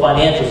traditional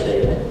financial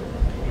statement,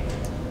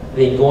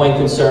 the going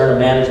concern or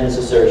management's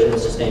assertion of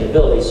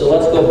sustainability. So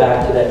let's go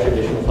back to that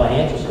traditional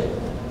financial statement.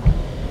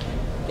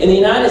 In the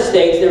United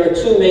States, there are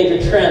two major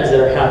trends that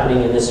are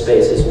happening in this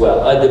space as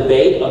well. A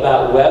debate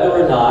about whether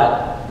or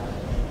not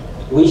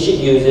we should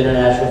use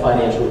international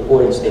financial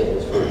reporting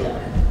standards, for example.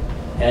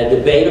 And a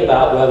debate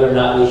about whether or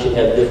not we should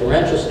have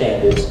differential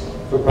standards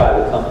for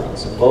private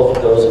companies. And both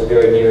of those are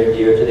very near and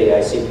dear to the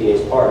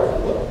ICPA's heart, if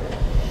you will.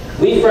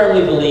 We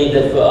firmly believe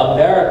that for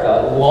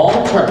America,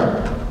 long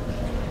term,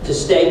 to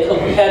stay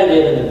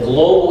competitive in the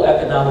global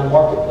economic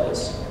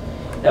marketplace,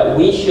 that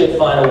we should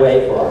find a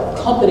way for our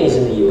companies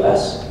in the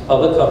U.S.,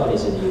 public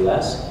companies in the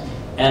U.S.,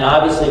 and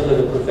obviously for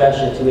the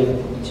profession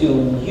to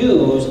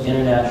use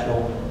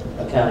international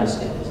accounting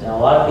standards. Now, a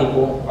lot of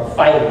people are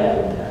fighting that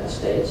in the United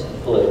States,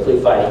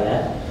 politically fighting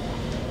that,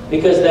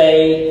 because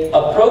they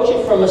approach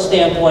it from a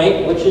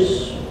standpoint which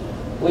is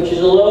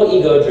a little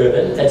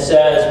ego-driven, that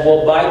says,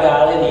 well, by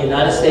golly, the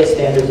United States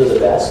standards are the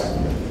best,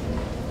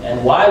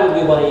 and why would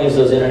we want to use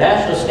those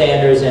international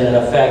standards and, in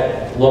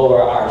effect,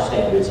 lower our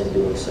standards in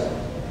doing so?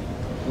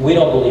 We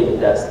don't believe that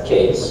that's the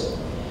case.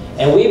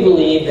 And we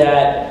believe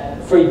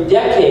that for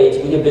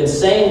decades we have been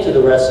saying to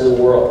the rest of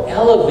the world,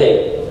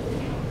 elevate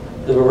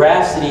the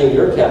veracity of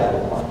your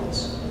capital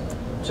markets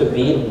to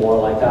be more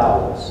like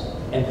ours.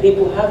 And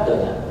people have done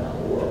that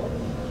around the world.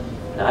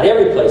 Not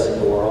every place in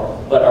the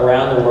world, but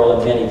around the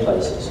world in many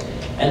places.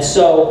 And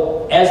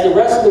so, as the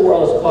rest of the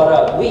world is caught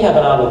up, we have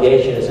an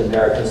obligation as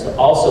Americans to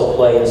also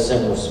play in a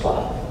similar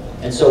spot.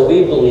 And so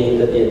we believe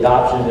that the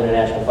adoption of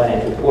International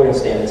Financial Reporting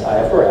Standards,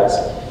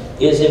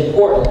 IFRS, is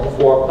important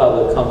for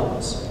public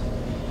companies.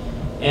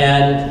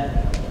 And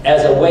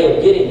as a way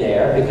of getting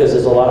there, because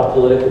there's a lot of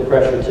political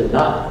pressure to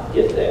not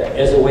get there,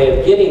 as a way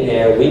of getting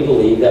there, we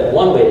believe that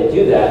one way to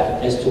do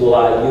that is to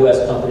allow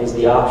U.S. companies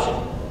the option.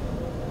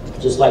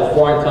 Just like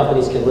foreign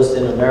companies can list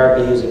in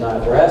America using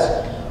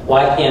IFRS,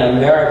 why can't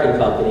American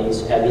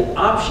companies have the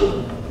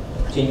option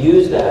to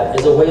use that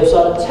as a way of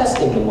sort of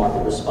testing the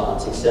market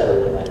response, et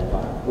cetera, in that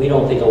environment? We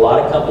don't think a lot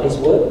of companies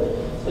would,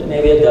 but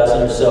maybe a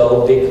dozen or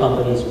so big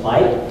companies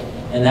might,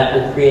 and that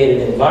would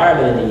create an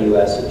environment in the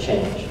U.S. of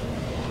change.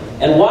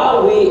 And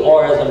while we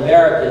are, as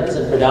Americans,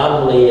 and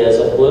predominantly as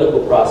a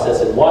political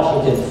process in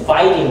Washington,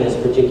 fighting this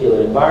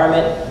particular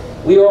environment,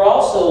 we are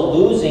also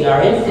losing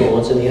our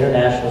influence in the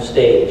international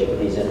stage of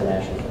these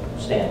international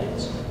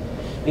standards.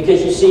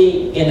 Because you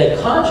see, in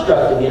the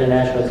construct of the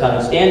International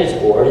Accounting Standards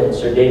Board, and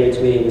Sir David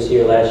Tweedy was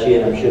here last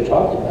year and I'm sure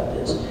talked about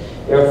this,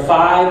 there are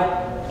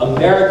 5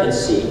 American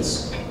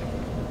seats,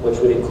 which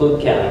would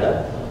include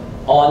Canada,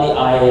 on the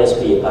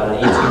IASB, about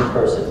an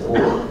 18-person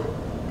board.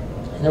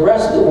 And the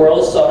rest of the world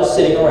is sort of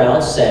sitting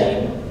around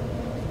saying,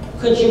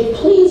 could you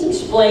please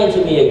explain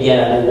to me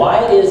again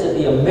why it is that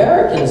the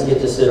Americans get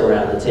to sit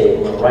around the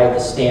table and write the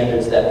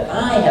standards that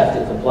I have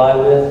to comply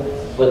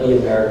with, but the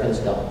Americans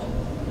don't?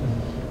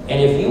 And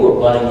if you were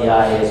running the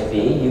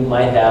IASB, you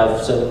might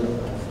have some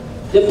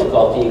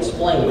difficulty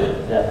explaining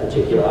that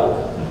particular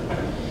outcome.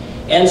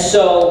 And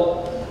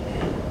so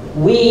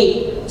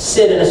we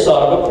sit in a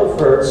sort of a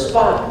preferred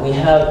spot.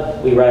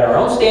 We write our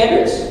own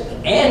standards,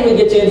 and we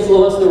get to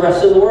influence the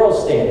rest of the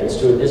world's standards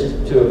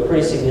to a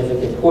pretty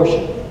significant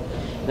portion.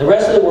 The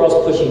rest of the world's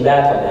pushing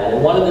back on that,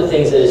 and one of the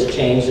things that has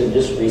changed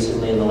just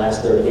recently in the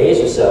last 30 days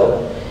or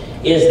so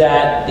is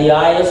that the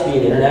IASB,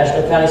 the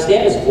International Accounting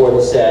Standards Board,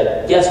 has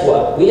said, guess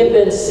what? We have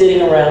been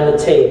sitting around the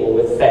table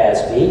with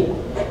FASB,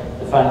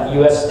 the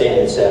U.S.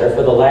 Standards Center,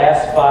 for the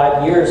last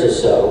 5 years or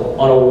so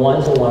on a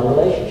one-to-one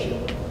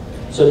relationship.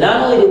 So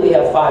not only did we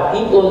have 5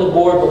 people on the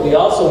board, but we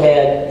also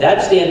had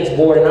that standards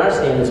board and our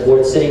standards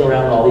board sitting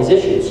around all these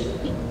issues.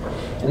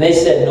 And they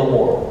said no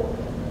more.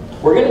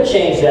 We're going to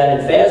change that,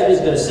 and FASB is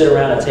going to sit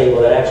around a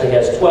table that actually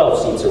has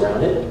 12 seats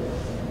around it.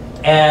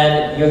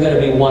 And you're going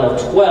to be one of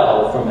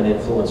 12 from an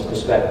influence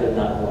perspective,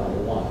 not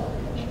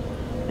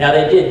one-on-one. Now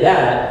they did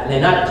that, and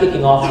they're not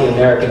kicking off the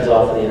Americans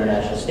off of the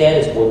International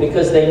Standards Board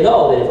because they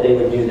know that if they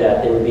would do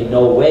that, there would be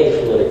no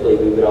way politically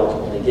we would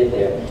ultimately get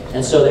there.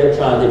 And so they're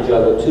trying to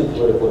juggle 2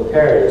 political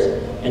imperatives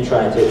and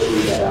trying to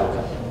achieve that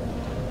outcome.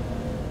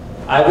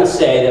 I would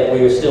say that we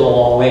are still a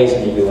long ways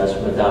in the U.S.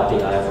 from adopting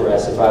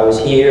IFRS. If I was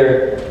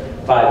here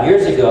 5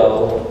 years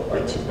ago, or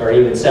or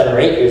even 7 or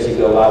 8 years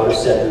ago, I would have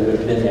said we would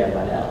have been there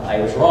by now. I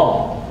was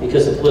wrong,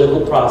 because the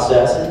political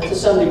process, and to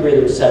some degree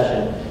the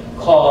recession,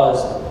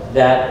 caused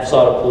that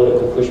sort of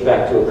political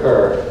pushback to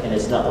occur, and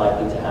it's not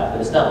likely to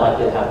happen. It's not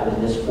likely to happen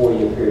in this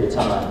 4-year period of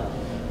time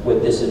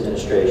with this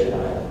administration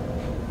either.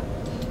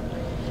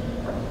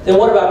 Then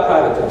what about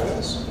private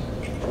companies?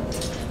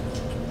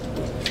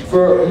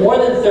 For more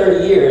than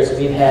 30 years,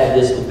 we've had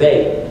this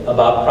debate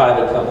about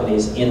private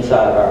companies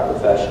inside of our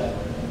profession.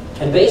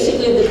 And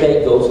basically the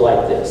debate goes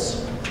like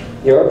this.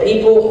 There are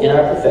people in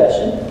our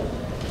profession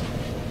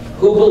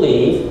who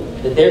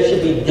believe that there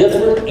should be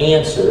different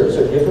answers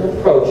or different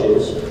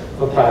approaches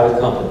for private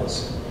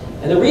companies.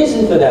 And the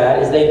reason for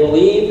that is they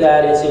believe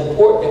that it's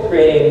important to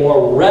create a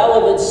more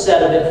relevant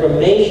set of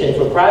information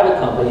for private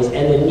companies,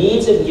 and the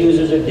needs of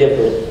users are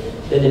different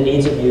than the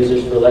needs of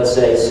users for, let's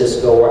say,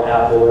 Cisco or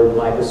Apple or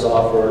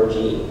Microsoft or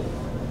GE.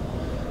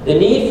 The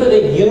need for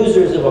the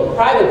users of a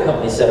private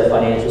company set of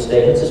financial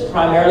statements is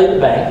primarily the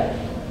bank,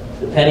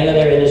 depending on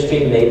their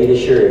industry, maybe the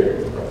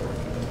surety,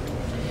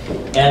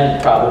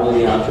 and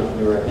probably the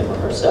entrepreneur, him or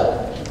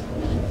herself.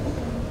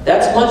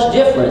 That's much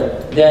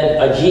different than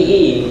a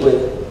GE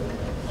with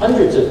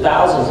hundreds of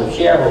thousands of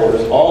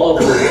shareholders all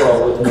over the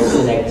world with no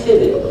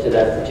connectivity to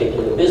that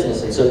particular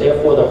business. And so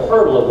therefore the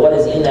hurdle of what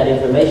is in that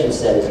information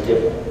set is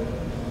different.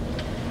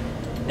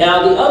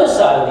 Now the other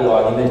side of the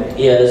argument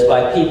is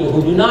by people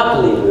who do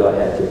not believe we ought to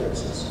have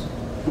differences.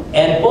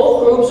 And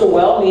both groups are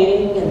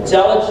well-meaning,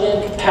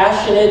 intelligent,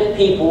 passionate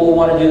people who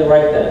want to do the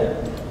right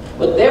thing.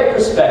 But their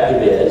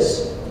perspective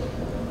is,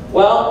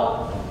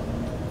 well,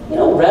 you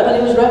know,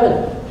 revenue is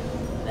revenue.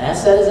 An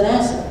asset is an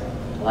asset.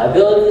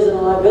 Liability is a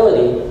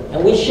liability.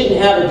 And we shouldn't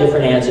have a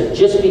different answer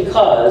just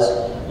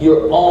because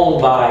you're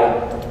owned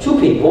by 2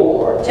 people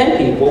or 10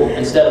 people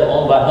instead of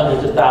owned by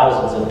hundreds of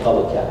thousands in the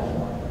public capital.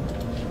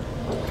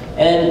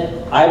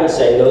 And I would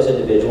say those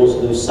individuals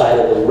lose sight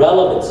of the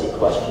relevancy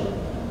question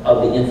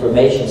of the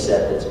information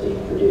set that's being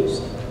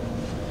produced.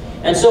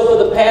 And so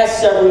for the past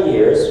several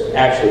years,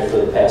 actually for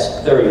the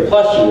past 30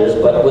 plus years,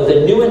 but with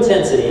a new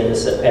intensity in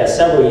the past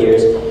several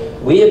years,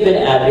 we have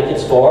been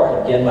advocates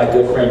for, again my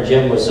good friend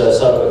Jim was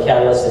sort of a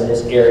catalyst in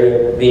this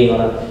area, being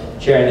on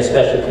chairing a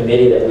special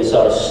committee that we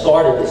sort of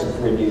started this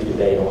renewed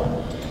debate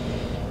on.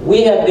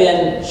 We have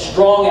been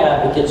strong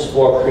advocates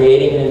for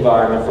creating an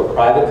environment for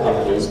private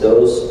companies,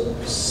 those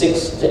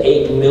 6 to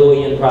 8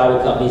 million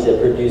private companies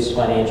that produce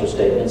financial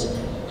statements,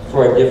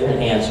 for a different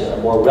answer, a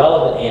more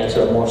relevant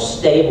answer, a more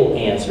stable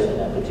answer in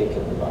that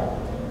particular environment.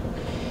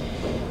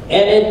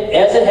 And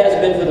as it has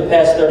been for the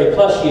past 30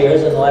 plus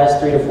years, in the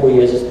last 3 to 4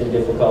 years, it's been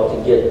difficult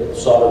to get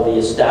sort of the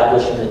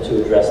establishment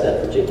to address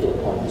that particular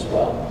point as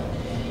well.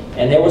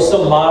 And there were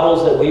some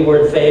models that we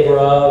were in favor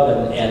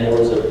of, and there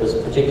was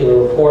a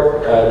particular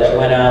report that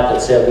went out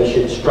that said we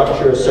should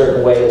structure a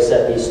certain way to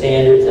set these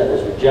standards. That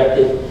was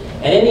rejected.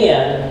 And in the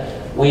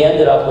end, we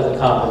ended up with a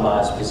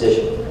compromise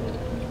position.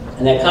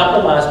 And that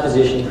compromise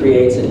position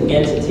creates an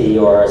entity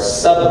or a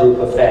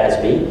subgroup of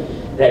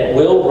FASB that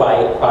will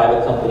write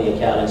private company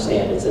accounting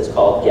standards that's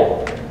called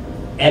GAAP.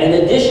 And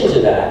in addition to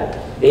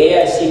that, the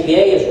AICPA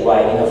is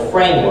writing a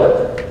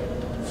framework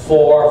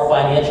for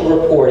financial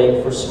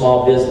reporting for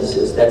small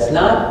businesses that's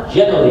not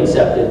generally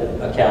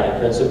accepted accounting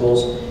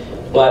principles,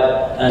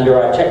 but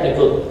under our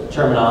technical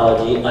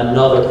terminology,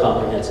 another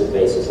comprehensive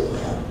basis of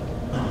accounting.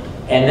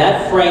 And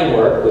that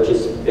framework, which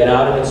has been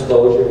out of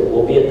exposure,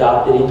 will be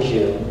adopted in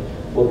June,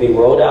 will be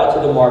rolled out to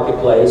the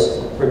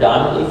marketplace,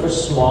 predominantly for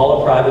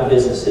smaller private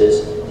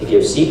businesses, to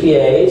give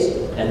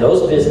CPAs and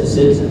those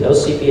businesses and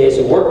those CPAs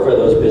who work for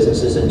those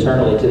businesses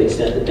internally, to the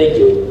extent that they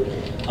do,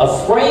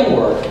 a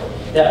framework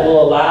that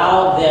will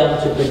allow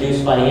them to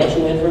produce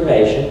financial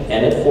information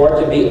and for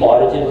it to be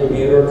audited,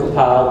 reviewed, or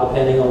compiled,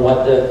 depending on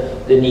what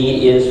the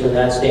need is from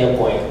that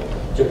standpoint,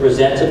 to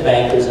present to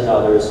bankers and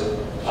others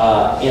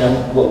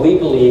in what we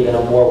believe in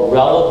a more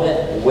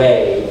relevant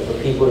way for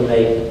people to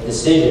make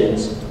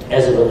decisions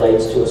as it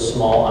relates to a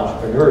small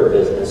entrepreneur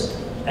business,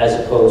 as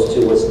opposed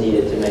to what's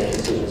needed to make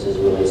decisions as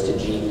it relates to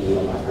GE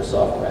or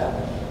Microsoft or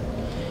Apple.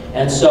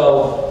 And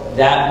so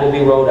that will be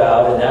rolled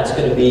out, and that's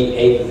going to be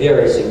a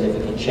very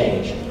significant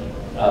change.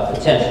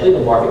 Potentially, the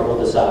market will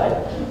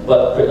decide,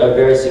 but a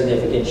very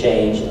significant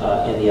change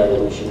in the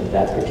evolution of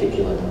that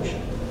particular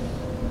notion.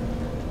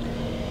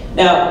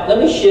 Now, let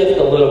me shift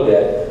a little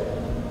bit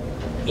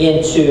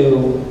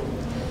into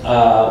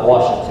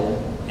Washington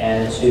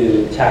and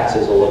to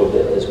taxes a little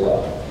bit as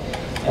well.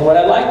 And what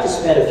I'd like to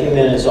spend a few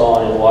minutes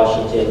on in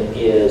Washington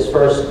is,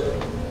 first,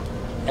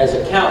 as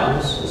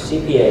accountants,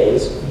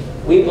 CPAs,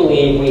 we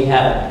believe we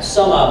have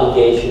some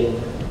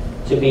obligation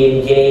to be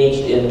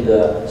engaged in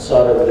the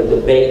sort of the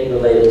debate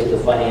related to the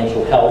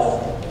financial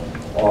health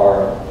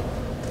or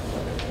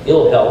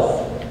ill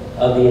health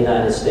of the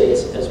United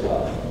States as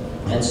well.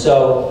 And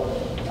so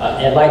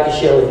I'd like to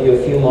share with you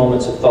a few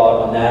moments of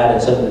thought on that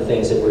and some of the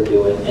things that we're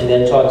doing, and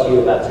then talk to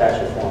you about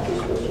tax reform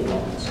for a few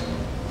moments.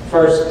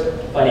 First,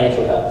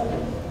 financial health.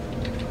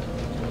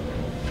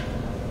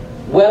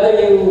 Whether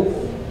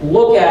you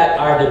look at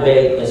our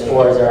debate as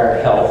far as our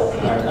health,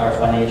 our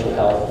financial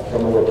health,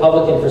 from a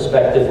Republican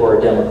perspective or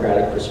a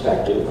Democratic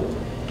perspective,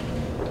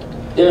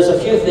 there's a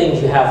few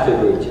things you have to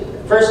agree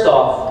to. First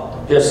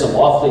off, there's some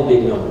awfully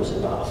big numbers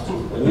involved.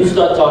 When you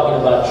start talking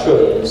about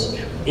trillions,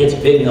 it's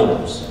big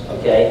numbers,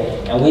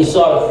 okay? And we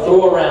sort of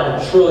throw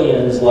around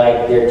trillions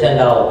like they're $10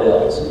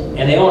 bills,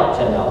 and they aren't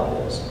 $10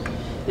 bills.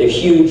 They're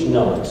huge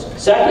numbers.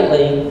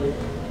 Secondly,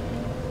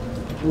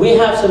 we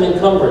have some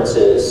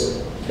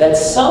encumbrances that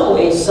some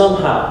way,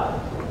 somehow,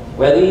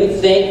 whether you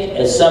think,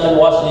 as some in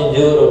Washington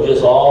do, it'll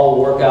just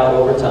all work out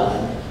over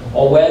time,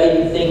 or whether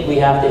you think we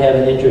have to have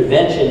an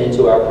intervention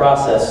into our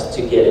process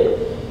to get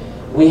it,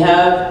 we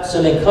have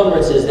some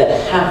encumbrances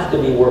that have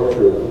to be worked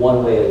through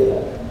one way or the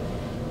other.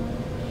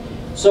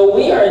 So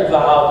we are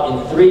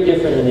involved in 3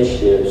 different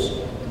initiatives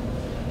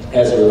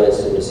as it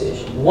relates to this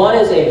issue. One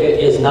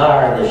is not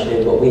our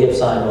initiative, but we have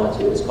signed on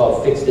to it. It's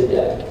called Fix the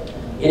Debt.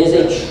 It is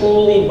a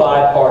truly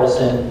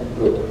bipartisan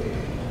group.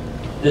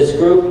 This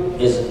group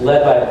is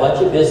led by a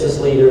bunch of business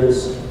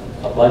leaders,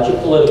 a bunch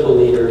of political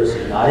leaders,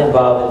 not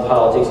involved in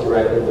politics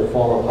directly, but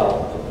former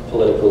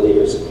political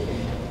leaders,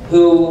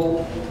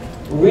 who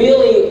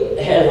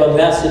really have a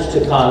message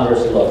to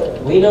Congress.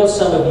 Look, we know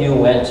some of you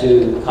went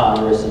to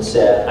Congress and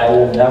said, I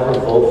will never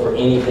vote for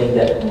anything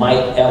that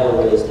might ever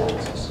raise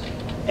taxes.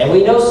 And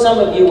we know some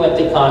of you went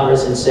to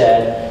Congress and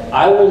said,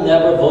 I will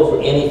never vote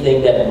for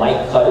anything that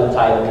might cut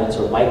entitlements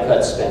or might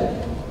cut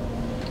spending.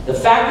 The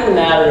fact of the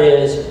matter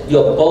is, you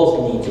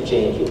both need to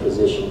change your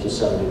position to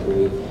some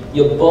degree.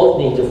 You both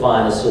need to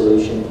find a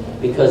solution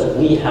because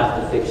we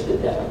have to fix the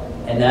debt.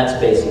 And that's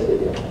basically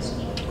their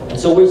message. And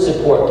so we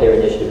support their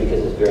initiative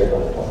because it's very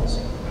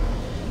bipartisan.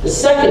 The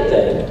second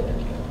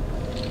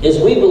thing is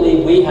we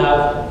believe we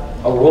have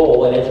a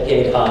role in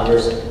educating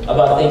Congress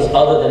about things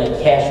other than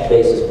a cash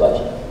basis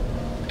budget.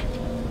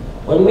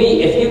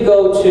 If you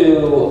go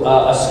to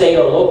a state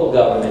or local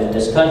government in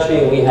this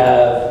country, we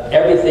have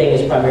everything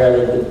is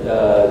primarily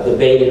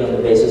debated on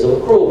the basis of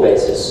accrual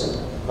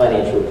basis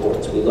financial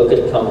reports. We look at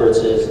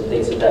encumbrances and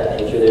things of that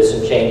nature. There's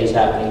some changes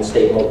happening in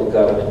state and local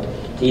government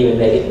to even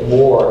make it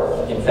more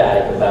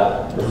emphatic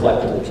about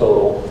reflecting the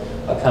total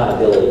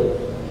accountability.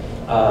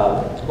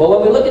 But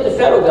when we look at the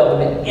federal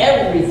government,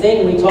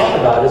 everything we talk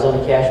about is on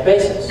a cash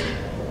basis.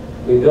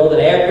 We build an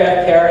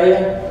aircraft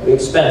carrier, we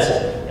expense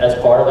it. That's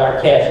part of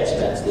our cash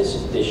expense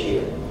this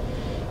year.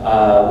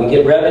 We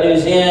get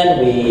revenues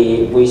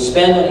in, we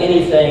spend on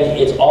anything,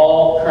 it's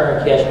all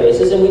current cash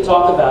basis, and we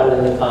talk about it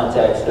in the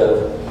context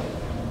of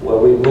where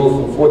we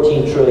moved from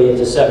 14 trillion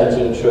to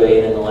 17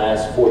 trillion in the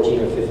last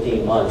 14 or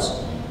 15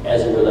 months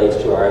as it relates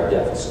to our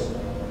deficit.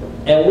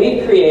 And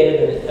we've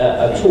created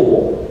a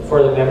tool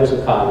for the members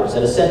of Congress,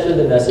 and essentially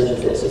the message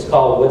is this. It's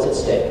called What's at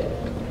Stake.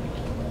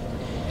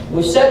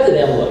 We've said to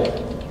them,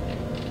 look,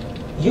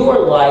 you are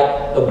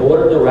like the board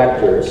of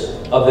directors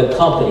of the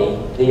company,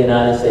 the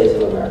United States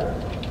of America.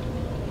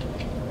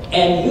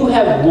 And you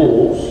have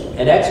rules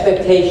and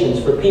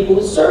expectations for people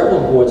who serve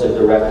on boards of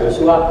directors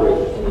who operate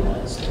in the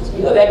United States.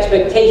 You have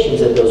expectations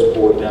that those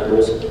board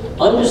members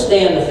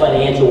understand the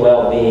financial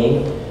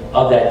well-being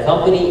of that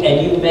company,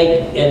 and you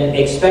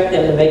expect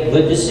them to make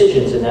good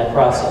decisions in that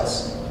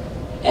process.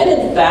 And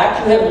in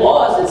fact, you have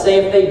laws that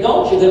say if they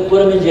don't, you're going to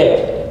put them in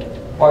jail.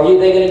 Or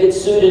they're going to get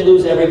sued and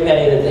lose every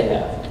penny that they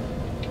have.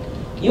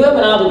 You have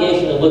an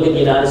obligation to look at the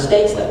United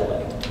States that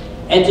way.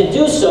 And to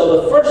do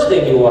so, the first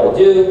thing you ought to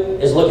do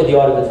is look at the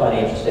audited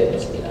financial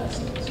statements of the United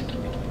States.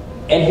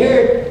 And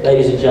here,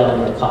 ladies and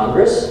gentlemen of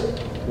Congress,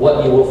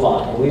 what you will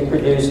find. We've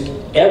produced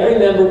every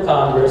member of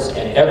Congress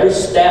and every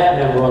staff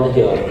member on the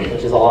Hill,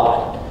 which is a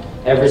lot,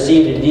 have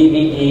received a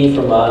DVD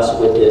from us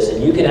with this.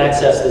 And you can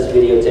access this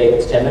videotape.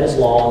 It's 10 minutes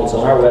long. It's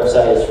on our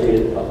website. It's free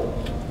to the public.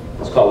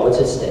 It's called What's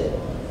at Stake.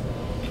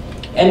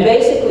 And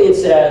basically it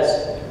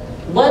says,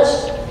 let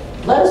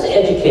us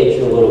educate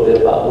you a little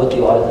bit about what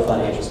the audited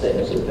financial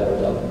statements of the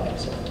federal government might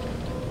say.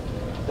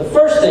 The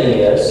first thing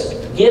is,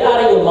 get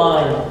out of your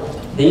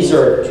mind, these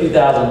are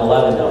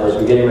 2011 numbers,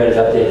 we're getting ready to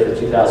update for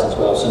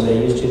 2012, so I'm going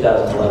to use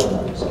 2011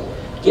 numbers.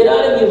 Get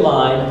out of your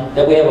mind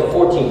that we have a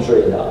 $14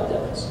 trillion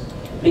deficit.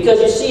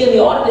 Because you see in the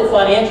audited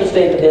financial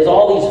statement, there's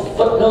all these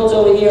footnotes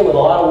over here with a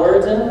lot of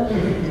words in them.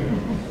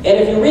 And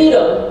if you read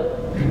them,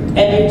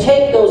 and you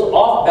take those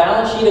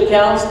off-balance sheet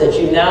accounts that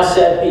you now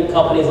said big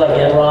companies like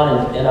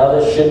Enron and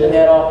others shouldn't have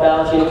had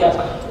off-balance sheet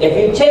accounts. If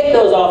you take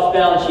those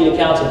off-balance sheet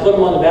accounts and put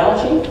them on the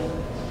balance sheet,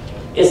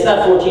 it's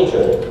not 14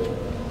 trillion.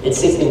 It's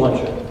 61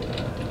 trillion.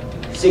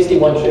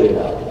 $61 trillion.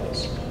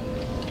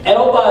 And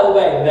oh, by the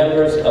way,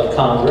 members of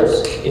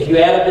Congress, if you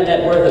add up the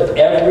net worth of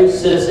every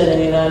citizen in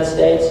the United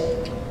States,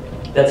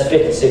 that's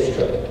 56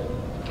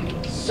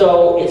 trillion.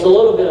 So it's a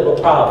little bit of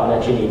a problem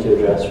that you need to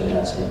address from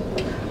that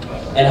standpoint.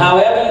 And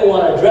however you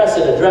want to address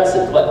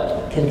it,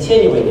 but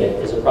continuing it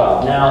is a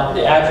problem. Now,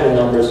 the actual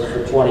numbers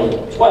for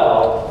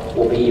 2012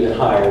 will be even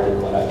higher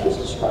than what I just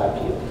described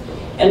to you.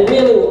 And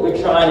really what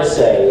we're trying to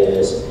say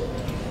is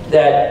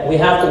that we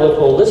have to look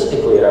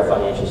holistically at our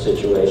financial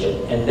situation,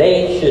 and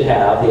they should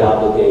have the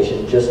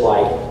obligation, just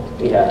like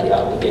we have the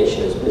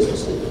obligation as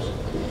business leaders.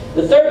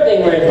 The third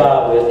thing we're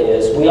involved with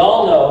is, we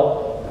all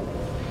know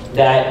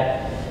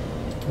that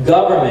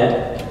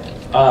government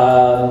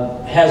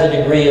has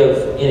a degree of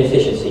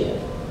inefficiency in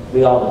it.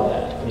 We all know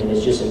that. I mean,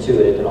 it's just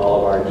intuitive in all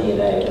of our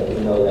DNA that we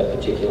know that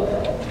particular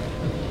element.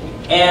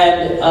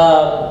 And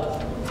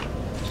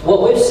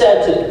what we've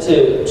said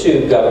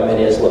to government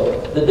is,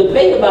 look, the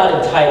debate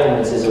about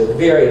entitlements is a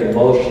very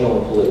emotional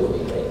and political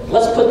debate.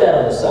 Let's put that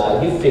on the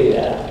side. You figure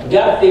that out. You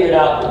got to figure it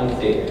out, and you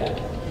figure it out.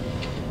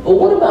 But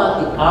what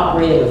about the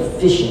operating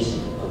efficiency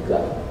of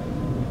government?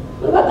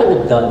 What about the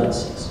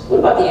redundancies? What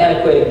about the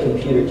antiquated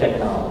computer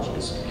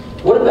technologies?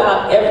 What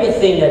about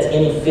everything that's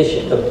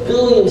inefficient? The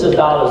billions of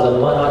dollars of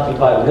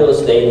unoccupied real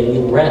estate, and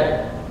you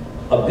rent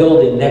a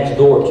building next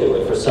door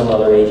to it for some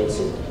other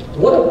agency.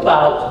 What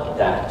about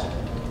that?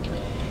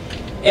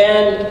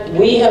 And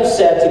we have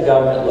said to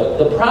government, look,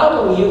 the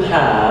problem you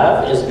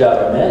have as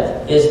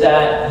government is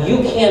that you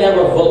can't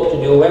ever vote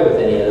to do away with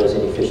any of those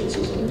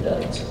inefficiencies and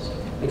redundancies,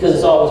 because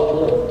it's always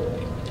political.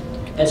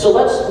 And so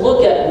let's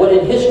look at what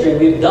in history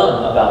we've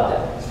done about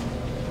that.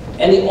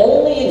 And the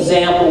only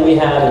example we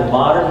have in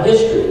modern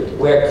history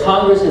where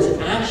Congress has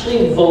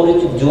actually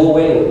voted to do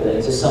away with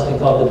things is something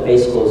called the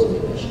Base Closing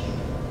Commission.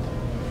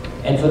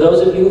 And for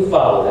those of you who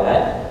follow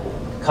that,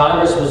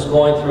 Congress was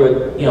going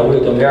through,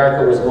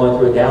 America was going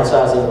through a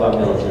downsizing of our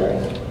military.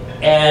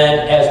 And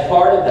as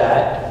part of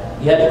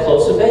that, you had to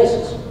close some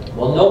bases.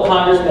 Well, no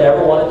congressman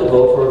ever wanted to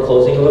vote for a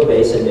closing of a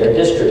base in their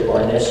district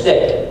or in their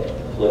state.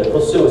 Political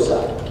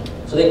suicide.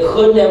 So they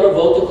could never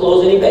vote to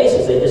close any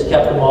bases. They just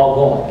kept them all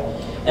going.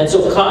 And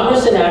so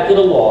Congress enacted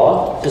a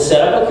law to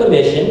set up a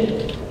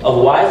commission of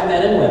wise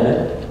men and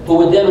women who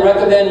would then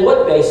recommend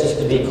what bases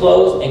to be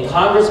closed, and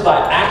Congress, by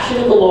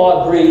action of the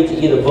law, agreed to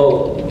either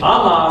vote en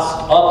masse,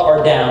 up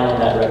or down on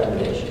that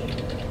recommendation.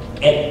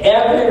 And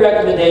every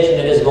recommendation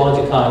that has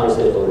gone to Congress,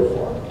 they voted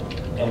for,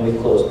 and we've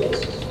closed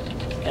bases.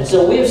 And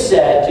so we've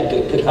said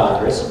to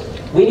Congress,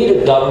 we need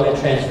a government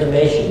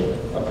transformation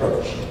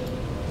approach.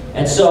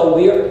 And so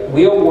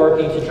we are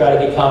working to try to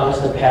get Congress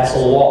to pass a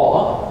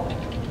law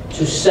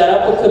to set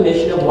up a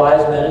commission of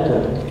wise men and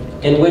women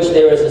in which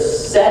there is a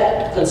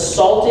set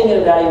consulting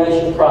and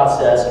evaluation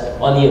process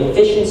on the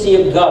efficiency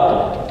of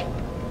government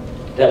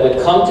that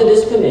would come to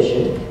this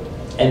commission,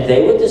 and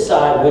they would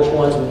decide which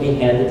ones would be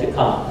handed to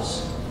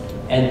Congress.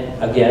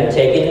 And again,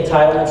 taking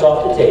entitlements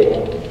off the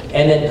table,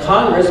 and then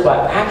Congress, by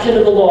action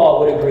of the law,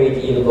 would agree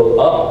to either go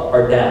up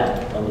or down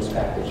on these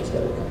packages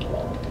that would come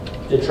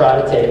forward, to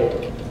try to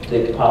take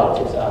the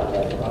politics out of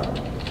that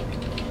environment.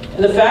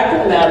 And the fact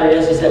of the matter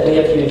is that we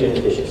have huge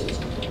inefficiencies.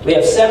 We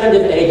have 7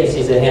 different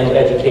agencies that handle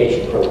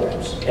education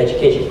programs,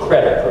 education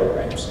credit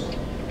programs.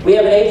 We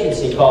have an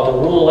agency called the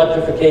Rural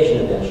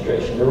Electrification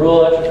Administration. The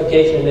Rural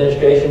Electrification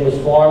Administration was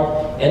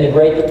formed in the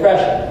Great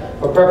Depression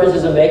for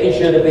purposes of making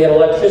sure that we had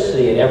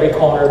electricity in every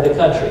corner of the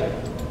country.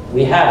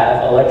 We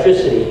have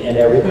electricity in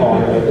every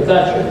corner of the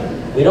country.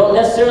 We don't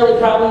necessarily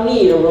probably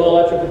need a Rural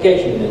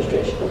Electrification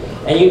Administration.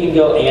 And you can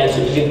go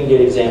answers, you can get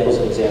examples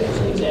and examples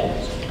and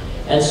examples.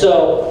 And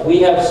so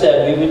we have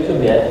said we would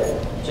commit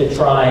to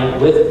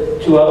trying,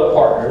 with 2 other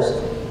partners,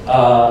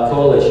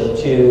 coalition,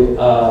 to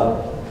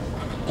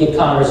get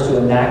Congress to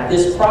enact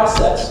this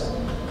process.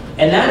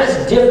 And that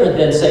is different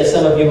than, say,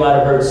 some of you might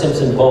have heard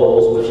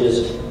Simpson-Bowles, which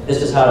is,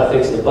 this is how to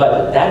fix the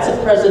budget. That's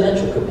a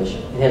presidential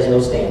commission. It has no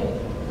standing.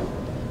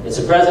 It's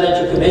a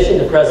presidential commission.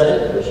 The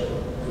president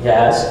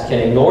can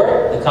ignore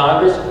it. The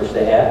Congress, which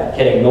they have,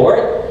 can ignore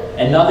it,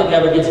 and nothing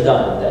ever gets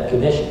done with that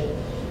commission.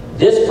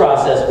 This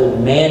process would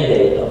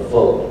mandate a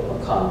vote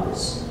of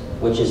Congress,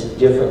 which is a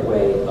different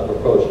way of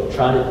approaching,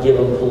 trying to give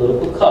them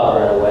political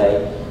cover in a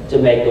way to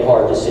make the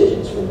hard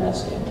decisions from that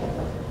standpoint.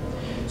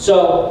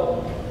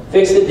 So,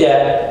 fix the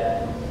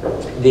debt,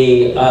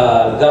 the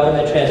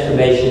government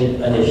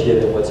transformation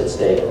initiative, and what's at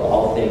stake are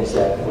all things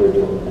that we're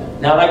doing now.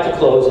 Now I'd like to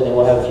close, and then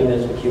we'll have a few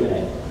minutes for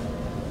Q&A.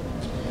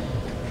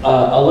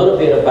 A little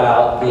bit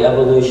about the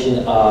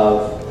evolution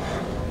of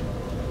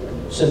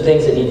some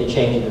things that need to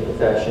change in the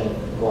profession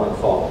going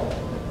forward.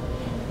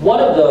 One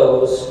of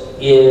those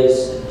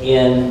is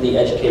in the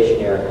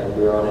education area.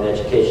 We're on an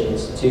education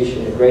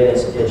institution, a great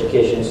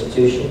education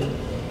institution.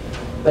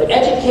 But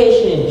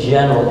education in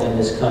general in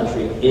this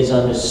country is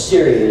under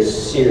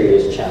serious,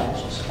 serious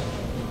challenges.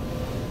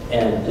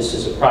 And this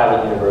is a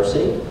private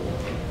university.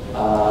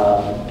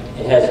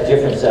 It has a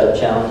different set of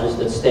challenges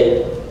than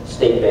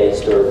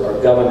state-based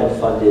or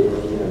government-funded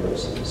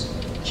universities.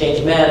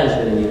 Change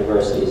management in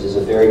universities is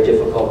a very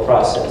difficult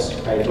process,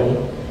 right,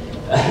 Dean?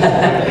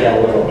 Yeah,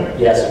 a little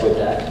yes with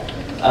that.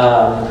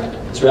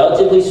 It's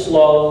relatively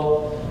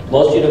slow.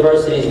 Most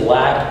universities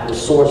lack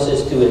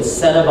resources to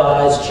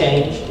incentivize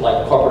change,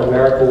 like corporate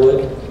America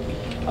would.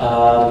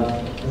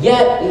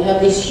 Yet, we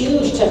have these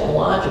huge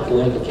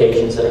technological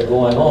implications that are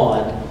going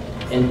on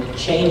in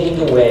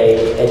changing the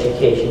way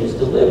education is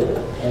delivered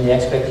and the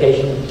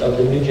expectation of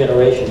the new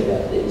generation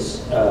of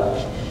these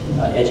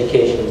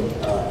education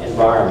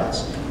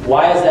environments.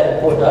 Why is that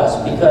important to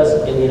us?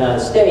 Because in the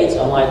United States,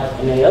 unlike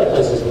in many other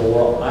places in the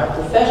world, our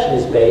profession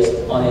is based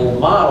on a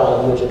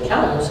model in which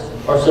accountants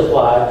are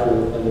supplied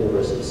through a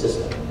university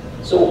system.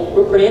 So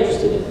we're pretty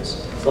interested in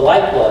this. It's the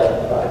lifeblood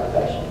of our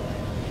profession.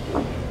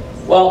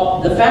 Well,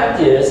 the fact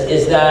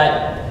is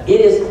that it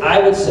is, I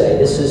would say,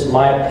 this is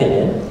my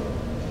opinion,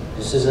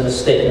 this isn't a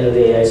statement of the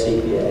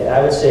AICPA,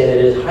 I would say that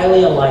it is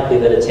highly unlikely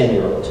that a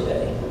 10-year-old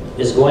today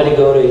is going to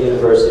go to a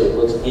university that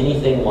looks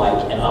anything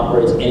like and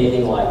operates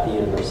anything like the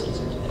universities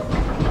are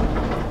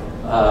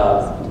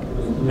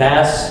today.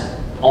 Mass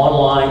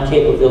online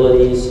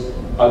capabilities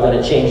are going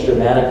to change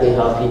dramatically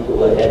how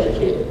people are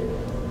educated.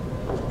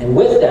 And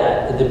with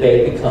that, the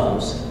debate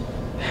becomes,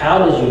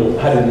 how do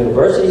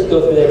universities go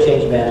through that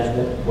change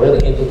management? What are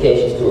the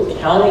implications to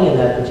accounting in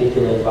that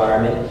particular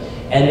environment?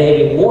 And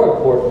maybe more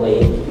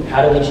importantly,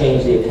 how do we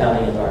change the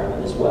accounting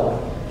environment as well?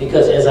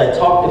 Because as I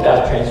talked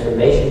about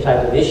transformation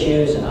type of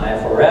issues and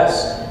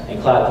IFRS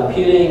and cloud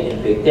computing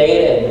and big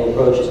data and new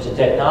approaches to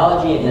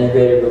technology and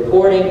integrated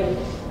reporting,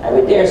 I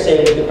would dare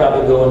say we could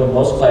probably go into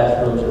most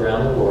classrooms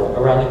around the world,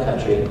 around the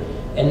country,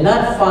 and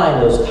not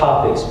find those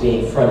topics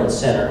being front and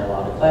center in a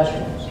lot of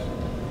classrooms.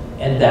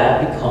 And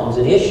that becomes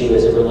an issue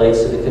as it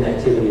relates to the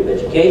connectivity of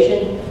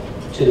education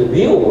to the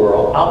real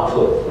world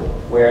output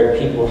where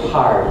people are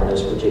hired in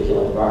those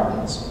particular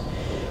environments.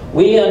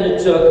 We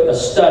undertook a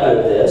study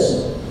of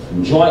this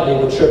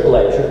jointly with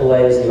AAA.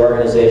 AAA is the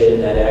organization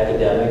that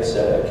academics,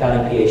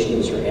 accounting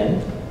PhDs are in.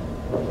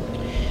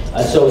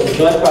 So it's a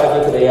joint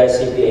project of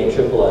AICPA and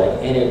AAA,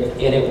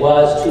 and it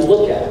was to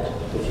look at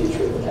the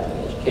future of accounting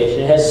education.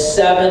 It has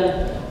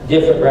 7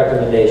 different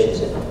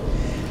recommendations in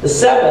it. The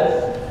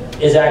 7th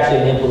is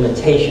actually an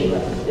implementation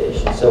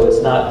recommendation. So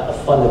it's not a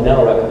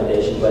fundamental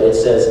recommendation, but it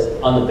says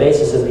on the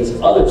basis of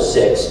these other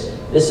 6,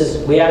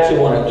 we actually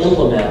want to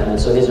implement them, and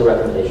so here's a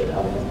recommendation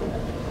how we implement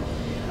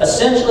them.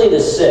 Essentially the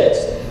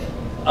 6th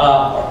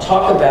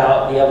talk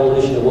about the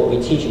evolution of what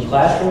we teach in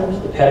classrooms,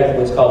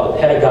 what's called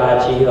the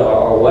pedagogy,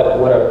 or what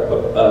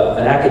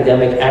an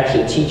academic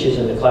actually teaches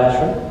in the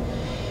classroom.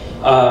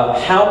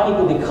 How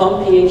people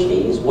become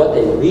PhDs, what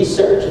they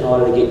research in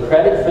order to get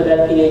credit for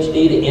that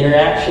PhD, the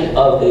interaction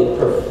of the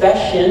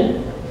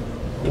profession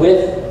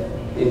with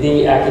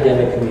the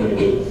academic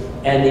community,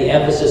 and the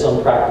emphasis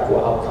on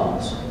practical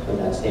outcomes from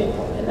that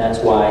standpoint. And that's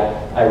why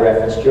I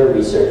referenced your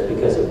research,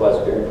 because it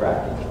was very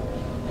practical.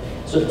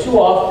 So too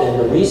often,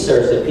 the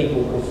research that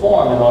people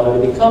perform in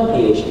order to become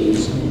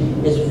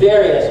PhDs is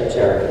very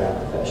esoteric in our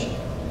profession.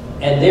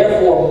 And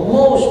therefore,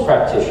 most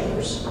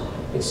practitioners,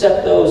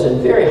 except those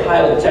in very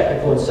highly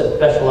technical and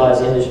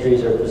specialized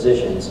industries or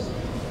positions,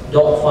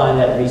 don't find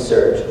that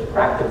research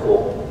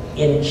practical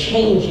in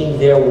changing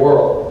their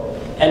world.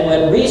 And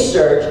when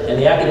research in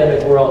the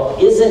academic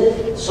world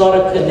isn't sort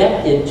of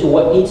connected to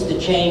what needs to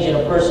change in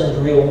a person's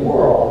real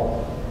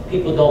world,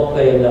 people don't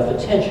pay enough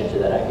attention to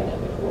that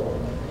academic world.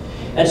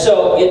 And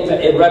so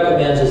it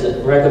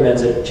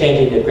recommends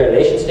changing the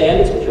accreditation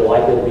standards, which are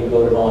likely to be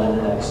voted on in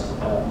the next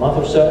month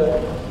or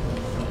so.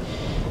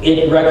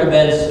 It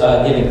recommends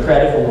giving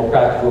credit for more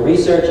practical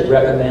research. It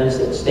recommends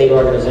that state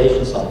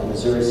organizations like the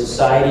Missouri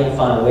Society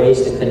find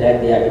ways to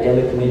connect the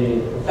academic community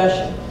to the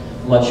profession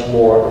much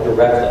more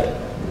directly.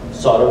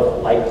 Sort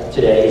of like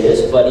today it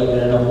is, but even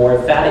in a more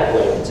emphatic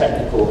way in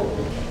technical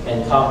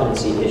and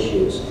competency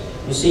issues.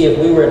 You see, if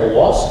we were in a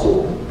law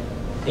school,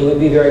 it would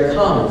be very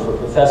common for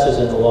professors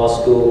in the law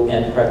school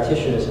and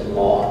practitioners in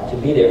law to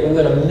be there. If we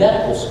were in a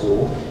medical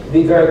school, it would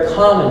be very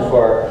common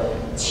for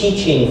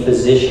teaching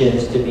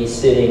physicians to be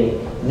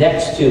sitting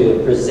next to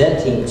and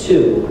presenting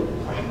to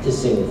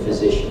practicing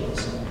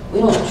physicians.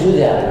 We don't do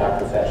that in our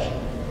profession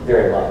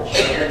very much.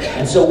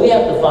 And so we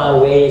have to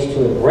find ways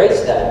to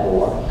embrace that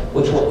more,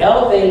 which will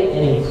elevate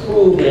and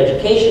improve the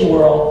education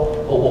world,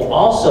 but will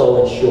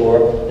also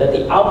ensure that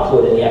the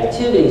output and the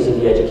activities of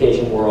the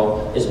education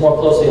world is more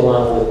closely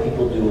aligned with what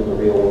people do in the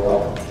real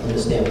world from the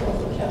standpoint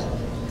of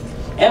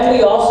accounting. And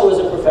we also, as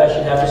a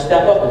profession, have to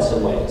step up in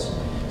some ways.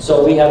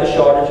 So we have a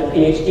shortage of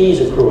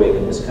PhDs accruing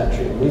in this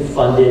country. We've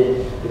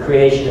funded the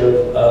creation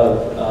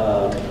of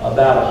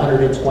about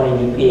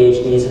 120 new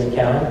PhDs in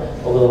accounting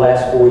over the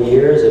last 4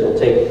 years. It'll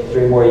take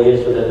 3 more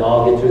years for them to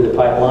all get through the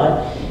pipeline.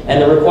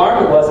 And the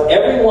requirement was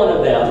every one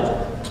of them,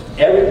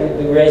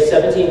 we raised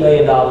 $17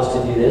 million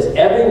to do this,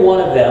 every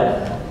one of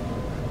them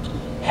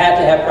had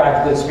to have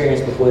practical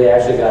experience before they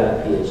actually got in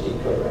a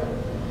PhD program.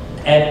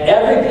 And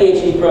every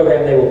PhD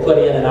program they were put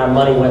in and our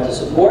money went to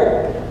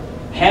support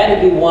had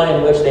to be one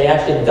in which they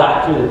actually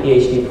got through the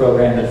PhD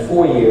program in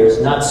 4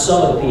 years, not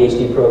some of the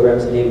PhD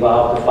programs that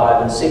evolved to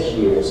 5 and 6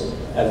 years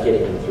of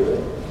getting them through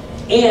it.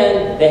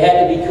 And they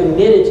had to be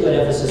committed to an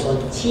emphasis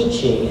on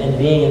teaching and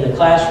being in the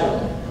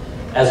classroom,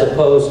 as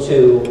opposed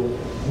to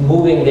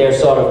moving their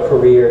sort of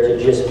career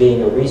to just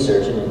being a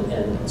research.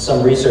 And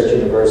some research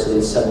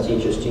universities, some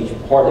teachers teach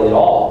hardly at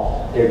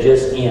all. They're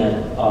just in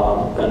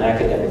an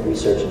academic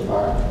research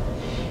environment.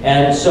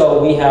 And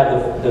so we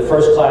have the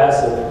first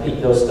class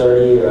of those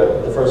 30,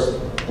 or the first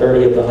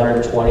 30 of the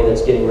 120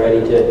 that's getting ready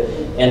to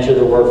enter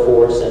the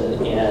workforce.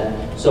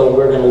 And so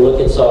we're going to look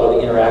at sort of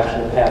the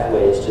interaction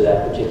pathways to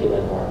that particular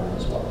environment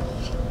as well.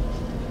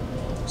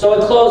 So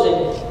in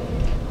closing,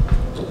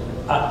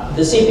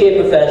 the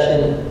CPA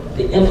profession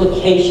the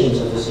implications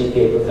of the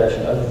CPA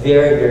profession are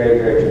very, very,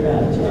 very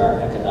dramatic to our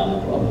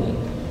economic well-being.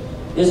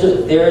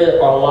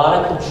 There are a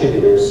lot of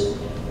contributors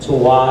to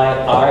why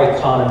our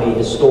economy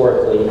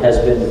historically has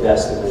been the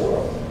best in the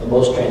world, the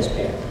most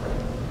transparent,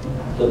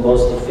 the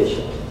most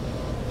efficient.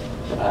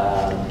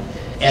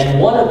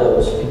 And one of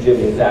those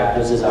contributing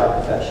factors is our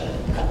profession.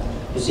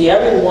 You see,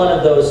 every one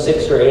of those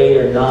 6 or 8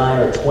 or 9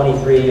 or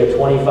 23 or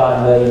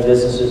 25 million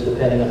businesses,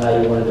 depending on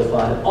how you want to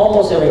define it,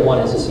 almost every one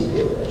has a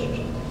CPA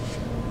relationship.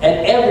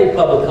 And every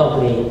public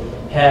company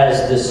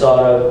has this sort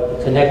of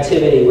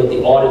connectivity with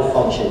the audit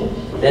function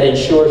that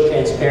ensures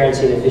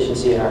transparency and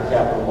efficiency in our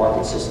capital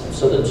market system.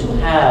 So the two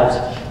halves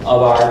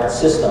of our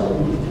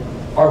system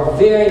are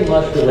very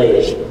much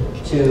related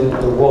to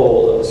the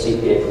role of the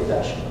CPA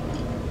profession.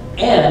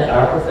 And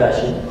our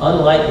profession,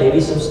 unlike maybe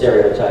some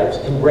stereotypes,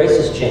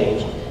 embraces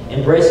change,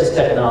 embraces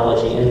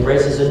technology, and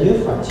embraces a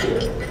new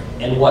frontier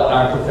in what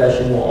our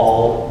profession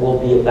will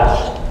be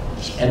about.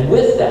 And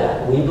with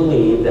that, we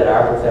believe that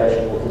our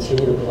profession will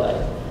continue to play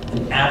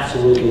an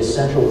absolutely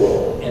essential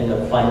role in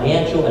the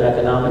financial and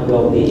economic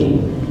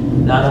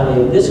well-being, not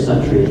only of this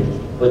country,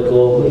 but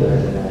globally on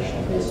an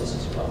international basis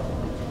as well.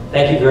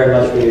 Thank you very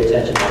much for your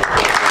attention.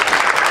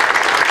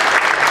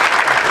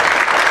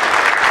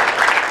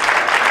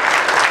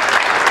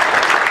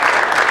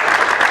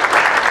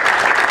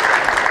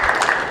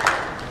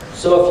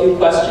 So a few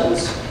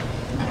questions?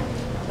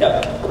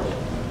 Yep.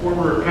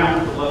 Former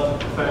accountant that left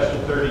the profession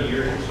 30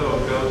 years or so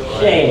ago. So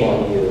Shame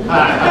on you.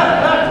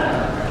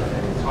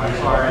 so I'm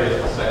sorry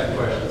if the second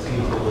question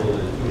seems a little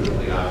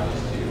intuitively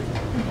obvious to you.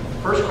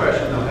 First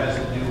question, though, has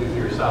to do with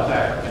your South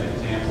African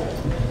example.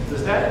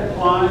 Does that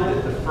imply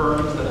that the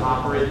firms that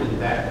operate in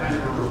that kind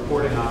of a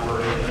reporting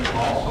operation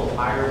also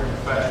hire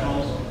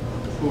professionals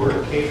who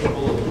are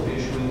capable of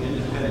issuing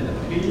independent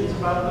opinions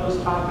about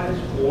those topics?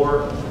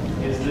 Or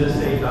is this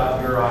a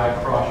dot your I,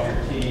 cross your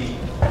T?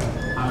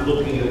 I'm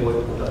looking at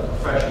what the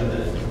profession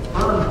that the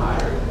firm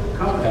hired, the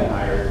company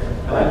hired,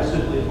 and I'm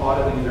simply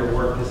auditing their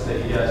work to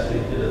say, yes, they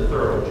did a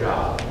thorough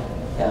job.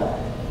 Yeah.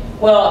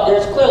 Well,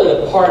 there's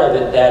clearly a part of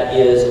it that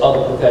is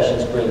other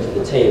professions bring to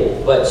the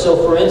table. But so,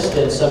 for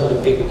instance, some of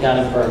the big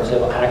accounting firms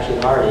have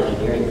actually hired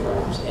engineering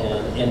firms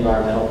and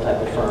environmental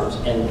type of firms,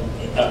 and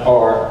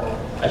or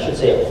I should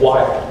say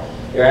acquired.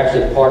 They're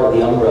actually part of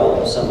the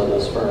umbrella of some of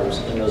those firms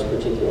in those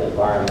particular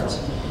environments.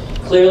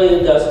 Clearly,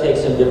 it does take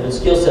some different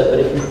skill set, but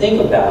if you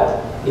think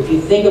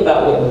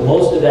about what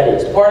most of that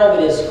is, part of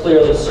it is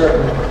clearly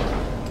certain,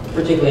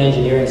 particularly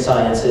engineering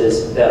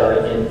sciences that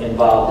are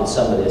involved in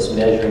some of this,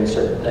 measuring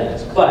certain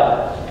things.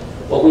 But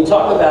what we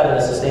talk about in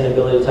a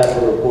sustainability type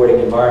of reporting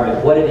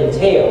environment, what it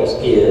entails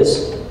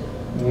is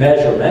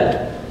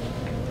measurement,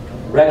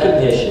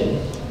 recognition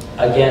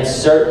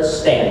against certain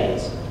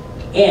standards,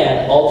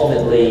 and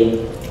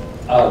ultimately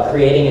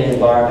creating an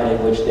environment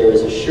in which there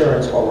is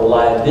assurance or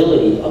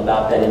reliability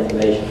about that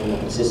information from a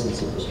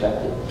consistency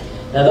perspective.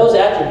 Now, those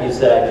attributes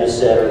that I just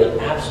said are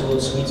the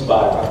absolute sweet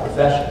spot of our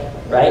profession,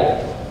 right?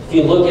 If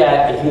you look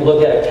at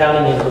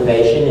accounting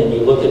information and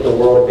you look at the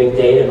world of big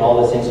data and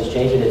all the things that's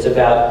changing, it's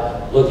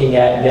about looking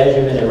at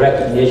measurement and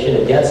recognition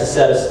against a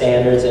set of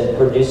standards and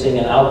producing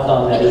an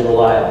outcome that is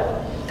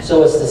reliable.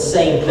 So it's the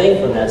same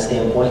thing from that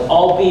standpoint,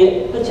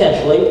 albeit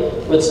potentially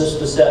with some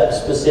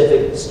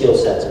specific skill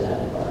sets in that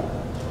environment.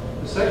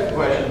 The second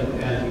question,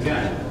 and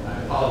again,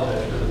 I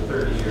apologize for the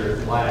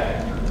 30-year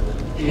lag.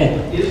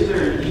 Is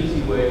there an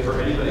easy way for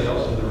anybody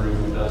else in the room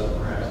who doesn't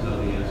perhaps know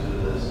the answer to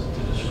this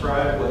to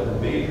describe what the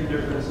major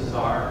differences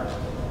are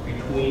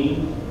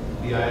between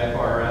the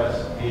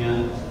IFRS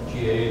and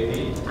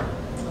GAAP?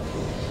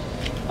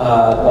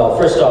 Well,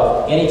 first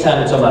off, anytime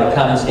you're talking about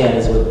accounting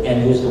standards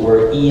and use the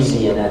word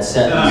 "easy" in that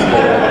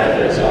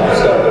sentence, so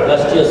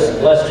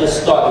let's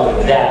just start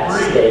with that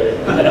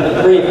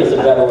statement. Brief is a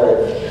better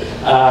word.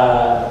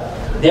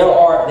 There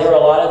are a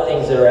lot of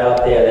things that are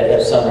out there that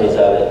have summaries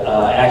of it.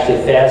 Actually,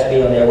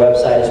 FASB on their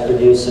website has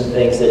produced some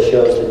things that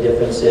shows the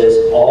differences.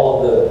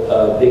 All of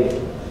the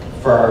big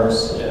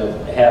firms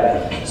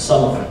have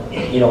some,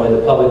 in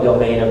the public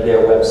domain of their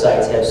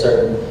websites have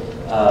certain,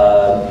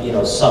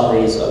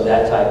 summaries of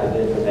that type of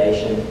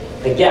information.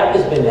 The gap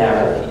has been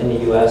narrowed in the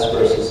U.S.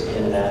 versus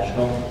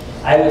international.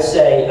 I would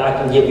say I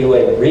can give you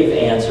a brief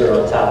answer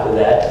on top of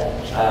that.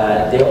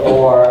 There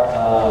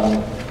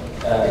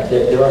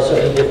are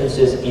certain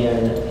differences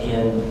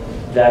in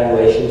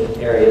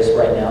valuation areas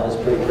right now that's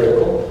pretty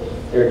critical.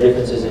 There are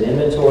differences in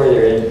inventory,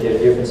 there are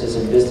differences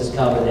in business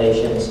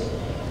combinations,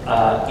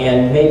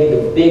 and maybe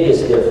the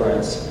biggest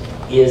difference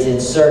is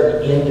in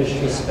certain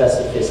industry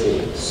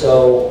specificity.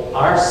 So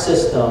our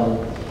system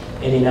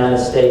in the United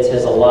States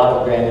has a lot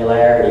of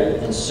granularity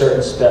in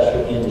certain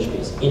special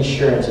industries.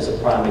 Insurance is a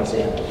prime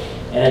example.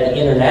 And at the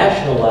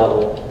international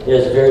level,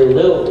 there's very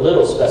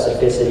little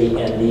specificity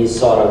in these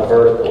sort of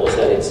verticals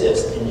that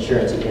exist,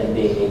 insurance again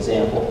being the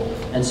example.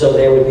 And so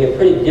there would be a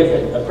pretty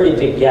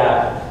big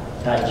gap,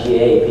 not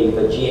GAAP,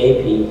 but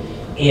GAP,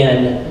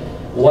 in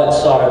what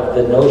sort of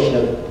the notion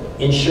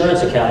of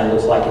insurance accounting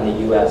looks like in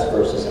the US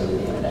versus in the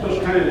international. So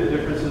it's kind of the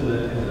difference in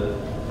the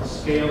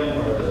scaling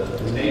or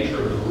the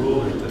nature of the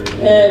rulers that are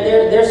used?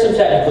 There's some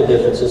technical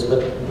differences, but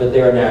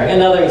they're narrowing.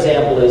 Another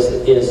example this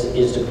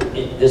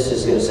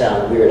is going to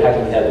sound weird. How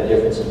can you have a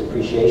difference in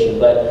depreciation?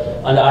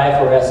 But under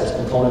IFRS, it's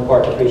component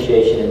part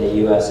depreciation. In the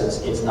U.S.,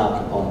 it's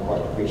not component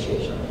part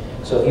depreciation.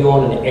 So if you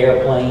own an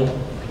airplane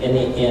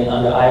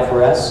under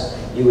IFRS,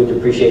 you would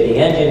depreciate the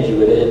engines, you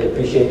would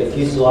depreciate the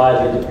fuselage,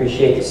 you would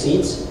depreciate the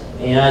seats. In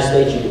the United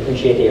States, you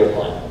depreciate the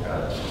airplane.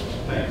 Got it.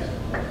 Thanks.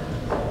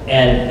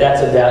 And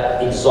that's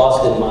about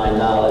exhausted my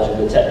knowledge of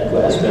the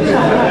technical aspects.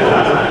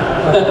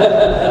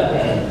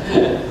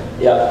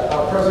 Yeah.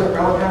 President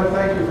Melancon,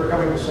 thank you for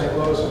coming to St.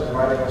 Louis and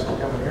inviting us to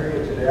come and hear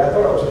you today. I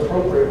thought it was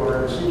appropriate when I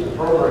received the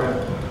program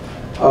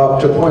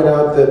to point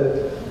out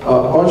that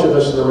a bunch of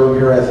us in the room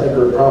here, I think,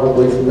 are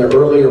probably from the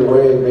earlier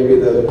wave, maybe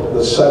the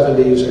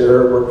 70s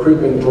era. We're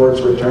creeping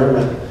towards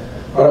retirement.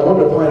 But I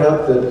wanted to point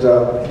out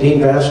that Dean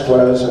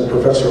Vasquez and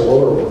Professor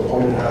Wueller were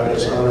pointed out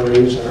as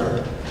honorees in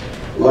our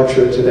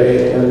lecture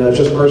today. And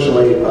just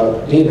personally,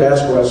 Dean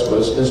Vasquez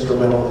was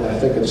instrumental, I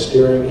think, in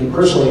steering. He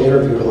personally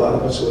interviewed a lot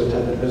of us who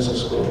attended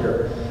business school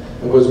here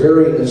and was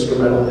very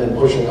instrumental in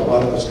pushing a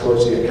lot of us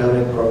towards the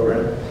accounting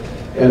program.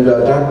 And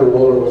Dr.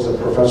 Wueller was a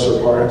professor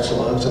par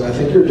excellence, and I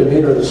think your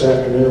demeanor this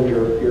afternoon,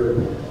 your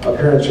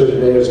appearance here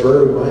today is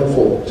very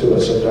mindful to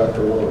us of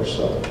Dr. Wueller,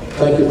 so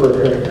thank you for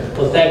appearing here.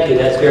 Well, thank you.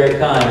 That's very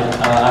kind.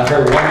 I've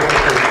heard wonderful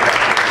things.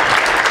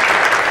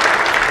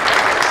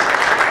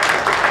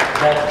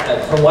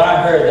 From what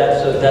I heard,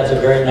 that's a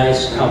very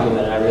nice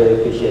compliment. I really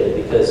appreciate it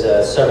because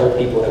several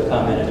people have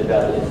commented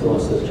about the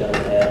influence this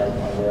gentleman had on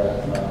their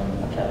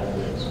accounting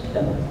business.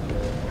 Yeah.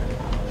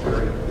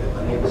 Very good.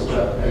 My name is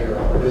Chuck Mayer.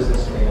 I'm a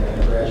businessman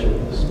and a graduate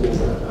of the school,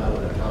 but I'm not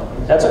an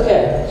accountant. That's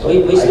okay.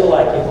 We still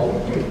like you.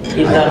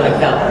 He's not an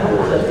accountant.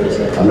 That's what he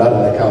said. I'm not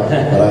an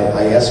accountant, but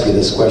I ask you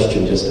this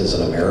question just as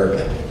an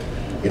American.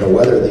 You know,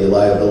 whether the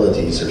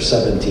liabilities are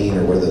 17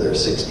 or whether they're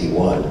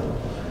 61,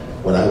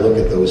 when I look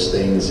at those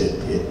things,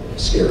 it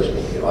scares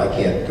me. You know, I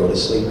can't go to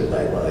sleep at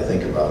night when I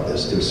think about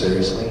this too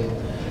seriously.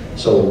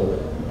 So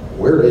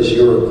where does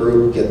your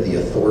group get the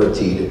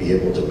authority to be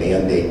able to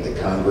mandate the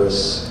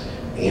Congress?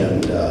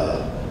 And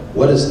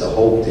what is the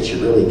hope that you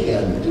really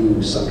can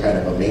do some kind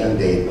of a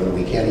mandate when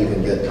we can't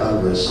even get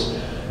Congress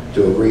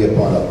to agree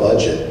upon a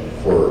budget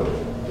for,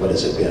 what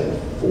has it been,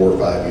 4 or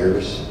 5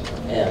 years?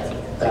 Yeah.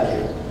 Thank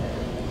you.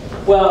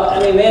 Well, I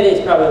mean,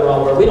 mandate's probably the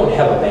wrong word. We don't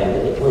have a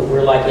mandate.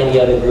 We're like any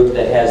other group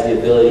that has the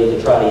ability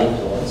to try to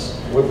influence.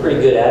 We're pretty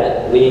good at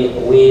it. We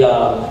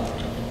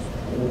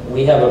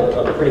have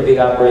a pretty big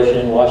operation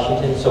in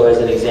Washington. So as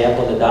an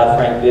example, in the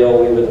Dodd-Frank bill,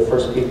 we were the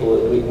first people,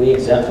 we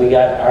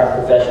got our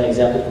profession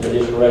exempted from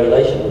additional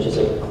regulation, which is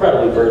an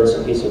incredibly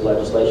burdensome piece of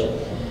legislation.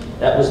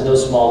 That was no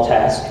small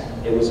task.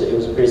 It was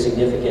a pretty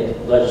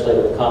significant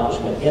legislative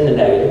accomplishment in the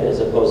negative as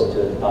opposed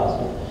to the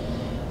positive.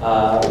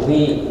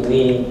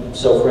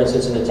 So for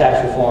instance, in the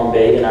tax reform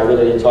debate, and I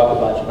really didn't talk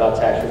much about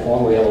tax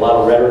reform, we have a lot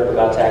of rhetoric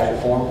about tax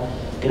reform.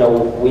 You know,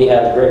 we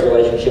have great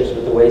relationships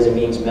with the Ways and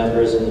Means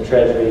members and the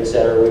Treasury, et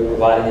cetera. We're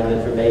providing them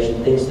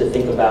information, things to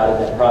think about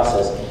in that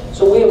process.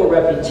 So we have a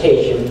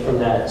reputation from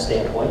that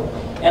standpoint.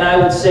 And I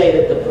would say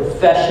that the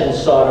profession's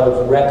sort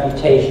of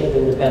reputation of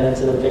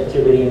independence and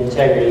objectivity and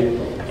integrity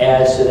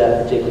adds to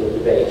that particular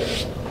debate.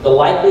 The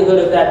likelihood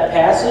of that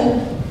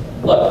passing,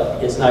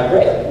 look, it's not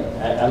great.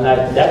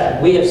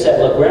 We have said,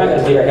 look, we're not going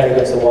to beat our head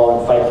against the wall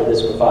and fight for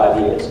this for 5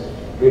 years.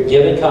 We're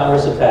giving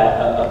Congress a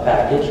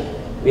package.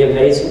 We have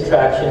made some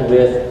traction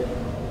with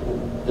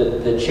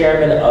the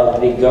chairman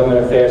of the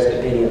Government Affairs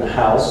Committee in the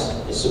House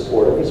is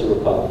supportive. He's a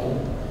Republican.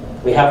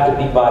 We have to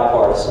be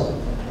bipartisan.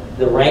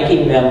 The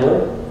ranking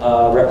member,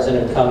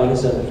 Representative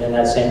Cummings, in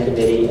that same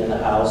committee in the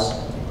House,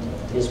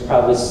 is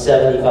probably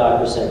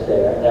 75%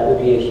 there. That would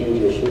be a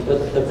huge issue.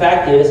 But the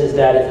fact is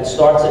that if it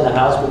starts in the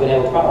House, we're going to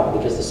have a problem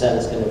because the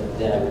Senate's going to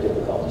have a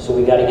difficulty. So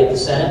we got to get the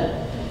Senate.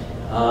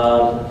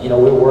 You know,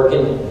 we're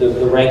working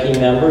the ranking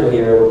member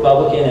here,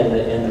 Republican,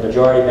 and the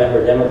majority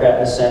member, Democrat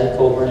in the Senate,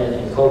 Coburn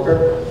and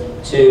Coker,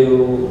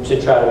 to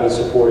try to be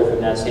supportive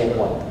from that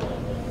standpoint.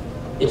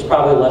 It's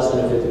probably less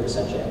than a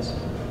 50% chance.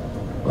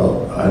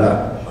 Well,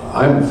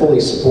 I'm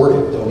fully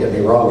supportive, don't get me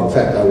wrong. In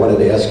fact, I wanted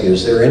to ask you,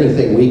 is there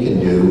anything we can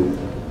do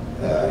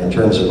in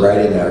terms of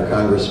writing our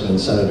congressmen,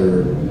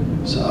 senators,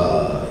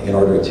 in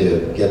order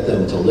to get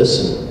them to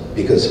listen?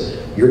 Because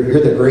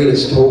you're the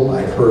greatest hope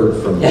I've heard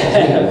from the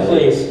team.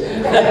 Please.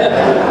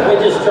 We're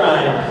just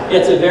trying.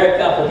 It's a very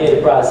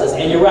complicated process.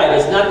 And you're right,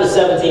 it's not the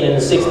 17 and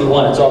the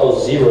 61, it's all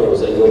those zeros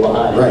that go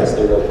behind it. Right. That's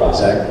the real problem.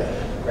 Exactly.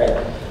 Right.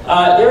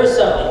 There is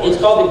some, it's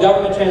called the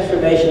Government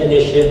Transformation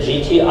Initiative,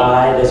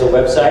 GTI. There's a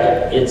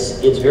website.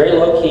 It's very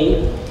low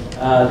key.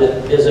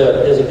 There's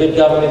a good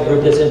government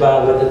group that's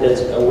involved with it.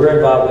 We're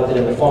involved with it,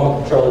 and the former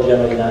Comptroller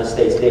General of the United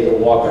States, David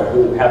Walker,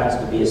 who happens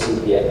to be a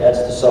CPA. That's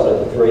the sort of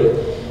the three.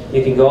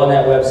 You can go on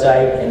that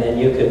website, and then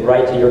you could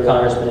write to your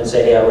congressman and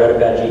say, hey, I read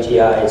about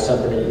GTI. It's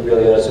something that you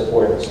really ought to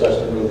support if it starts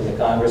to move into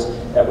Congress.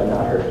 That would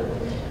not hurt.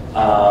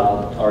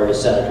 Or your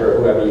senator, or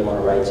whoever you want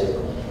to write to.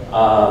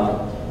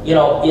 you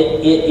know,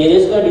 it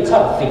is going to be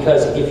tough,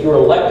 because if you're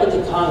elected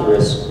to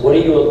Congress, what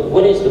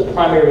is the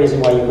primary reason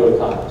why you go to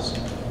Congress?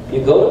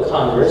 You go to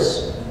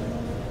Congress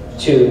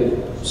to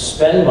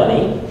spend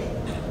money.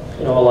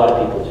 You know, a lot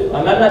of people do.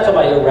 I'm not talking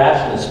about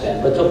irrational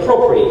spend, but to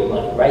appropriate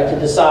money, right? To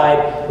decide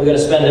we're going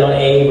to spend it on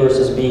A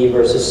versus B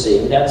versus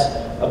C. That's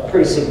a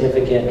pretty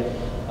significant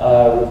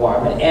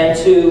requirement. And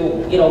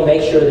to, you know,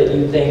 make sure that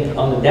you think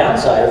on the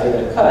downside, if you're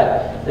going to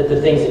cut, that the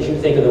things that you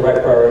think are the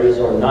right priorities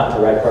or not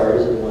the right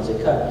priorities are the ones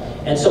that cut.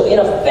 And so in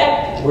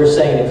effect, we're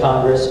saying to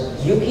Congress,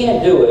 you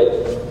can't do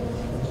it.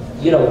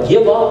 You know,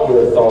 give up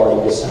your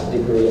authority to some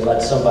degree and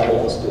let somebody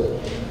else do it.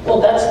 Well,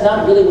 that's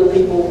not really what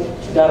people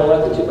got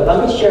elected to. But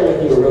let me share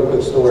with you a real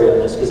quick story on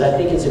this, because I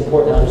think it's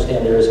important to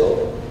understand there is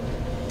hope.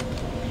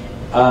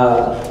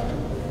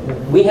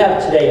 We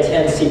have today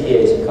 10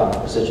 CPAs in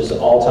Congress, which is an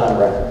all-time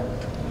record.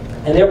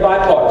 And they're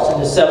bipartisan.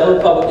 There's 7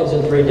 Republicans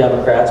and 3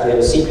 Democrats. We have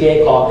a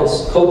CPA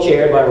caucus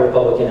co-chaired by a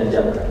Republican and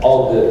Democrat.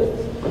 All good.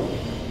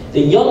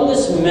 The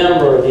youngest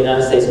member of the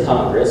United States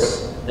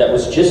Congress that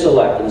was just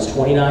elected, he's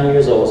 29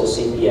 years old, is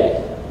a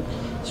CPA.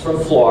 He's from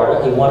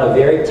Florida. He won a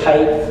very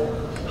tight,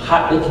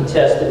 hotly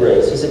contested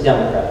race. He's a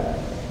Democrat.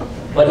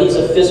 But he's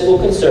a fiscal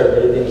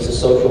conservative and he's a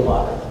social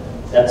moderate.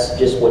 That's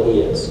just what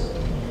he is.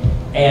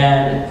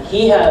 And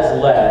he has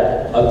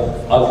led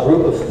a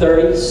group of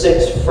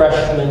 36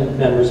 freshman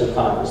members of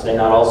Congress. They're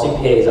not all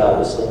CPAs,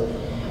 obviously,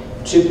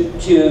 to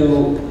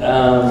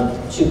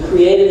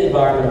create an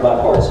environment of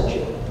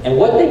bipartisanship. And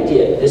what they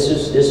did, this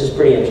is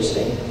pretty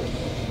interesting.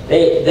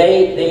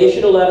 They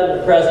issued a letter to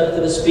the president,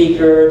 to the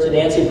speaker, to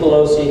Nancy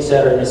Pelosi,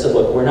 etc. And they said,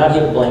 look, we're not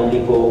here to blame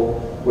people.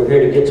 We're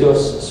here to get to a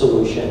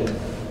solution.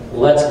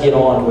 Let's get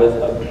on with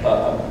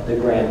the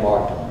grand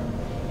bargain.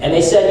 And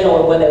they said, you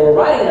know, when they were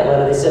writing that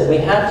letter, they said, we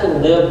have to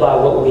live by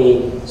what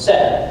we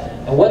said.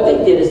 And what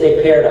they did is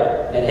they paired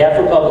up, and half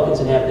Republicans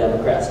and half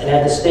Democrats. And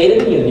at the State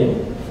of the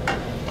Union,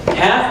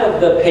 half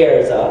of the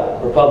pairs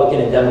up, Republican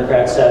and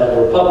Democrat, sat on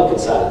the Republican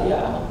side of the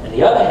aisle. And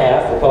the other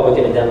half,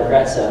 Republican and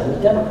Democrat, sat on the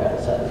Democratic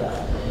side of the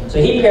aisle. So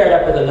he paired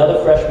up with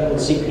another freshman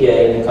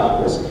CPA in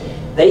Congress.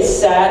 They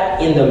sat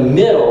in the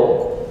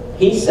middle.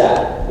 He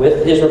sat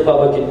with his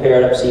Republican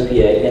paired up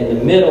CPA in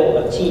the middle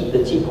of the Tea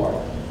Party,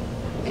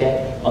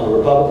 okay, on the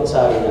Republican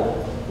side of the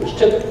aisle, which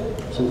took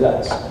some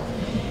guts.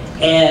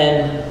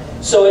 And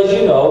so, as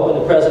you know, when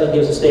the president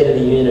gives a State of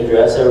the Union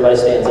address, everybody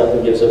stands up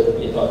and gives a,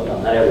 no,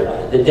 not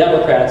everybody. The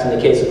Democrats, in the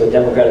case of a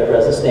Democratic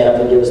president, stand up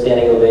and give a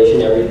standing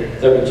ovation every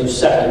 32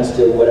 seconds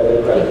to whatever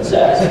the president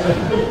says.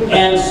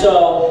 And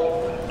so,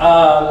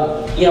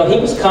 you know, he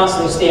was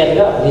constantly standing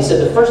up. And he said,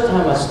 the first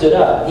time I stood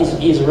up,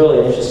 he's really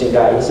an interesting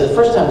guy. He said, the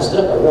first time I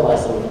stood up, I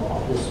realized there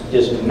was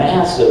this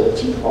mass of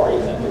Tea Party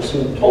members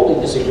who totally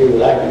disagree with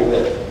what I agree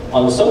with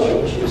on the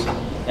social issues.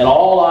 And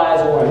all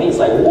eyes were on me. It's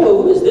like,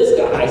 whoa, who is this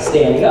guy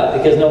standing up?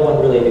 Because no one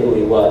really knew who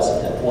he was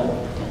at that point.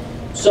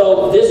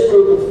 So this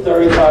group of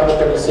 35 or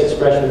 36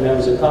 freshman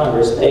members of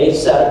Congress, they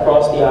sat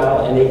across the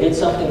aisle and they did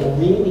something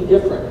really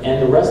different.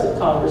 And the rest of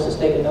Congress has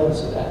taken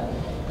notice of that.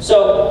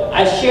 So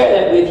I share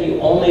that with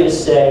you only to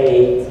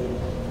say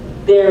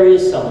there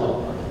is some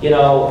hope. You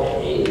know,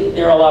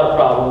 there are a lot of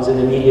problems and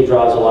the media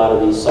draws a lot of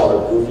these sort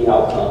of goofy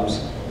outcomes,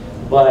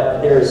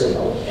 but there is some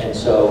hope. And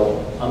so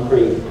I'm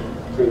pretty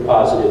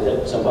positive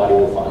that somebody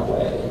will find a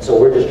way. And so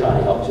we're just trying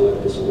to help to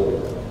it just a little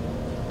bit.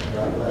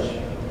 God bless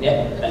you.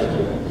 Yeah, thank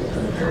you.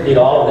 Need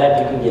all of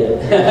that, you can get it.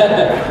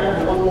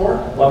 One more?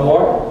 One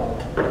more?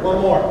 One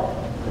more.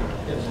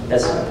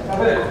 Yes. I've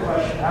got a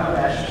question. I'm a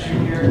master's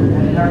student here,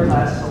 and in our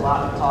class, a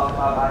lot we talk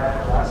about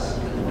IFRS.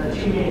 The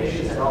 2 main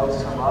issues that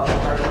always come up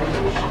are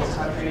litigation in this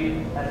country,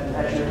 and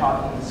as you're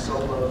talking the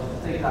scope of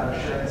things on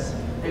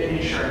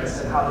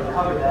insurance and how they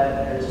cover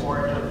that, and there's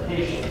more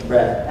interpretation, right,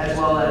 as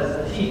well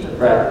as the teeth of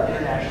the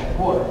international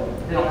court.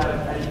 They don't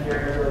have any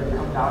barrier to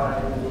come down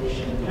on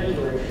litigation in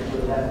particular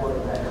with that court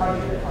of that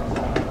country that comes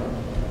down on them.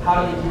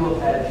 How do you deal with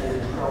that if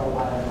you're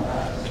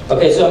pro-IFRS?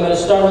 Okay, so I'm going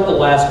to start with the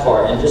last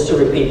part, and just to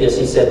repeat this,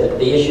 he said that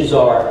the issues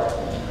are,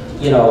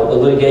 you know, the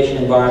litigation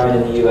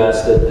environment in the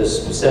U.S., the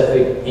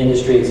specific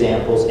industry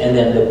examples, and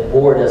then the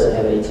board doesn't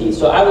have any teeth.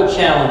 So I would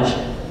challenge,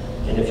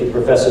 and if your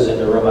professor's in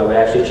the room, I would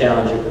actually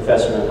challenge your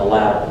professor in the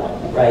latter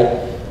point,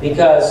 right?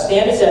 Because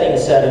standard setting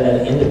is set in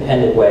an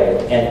independent way,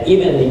 and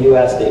even in the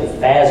U.S., the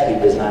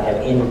FASB does not have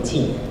any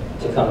teeth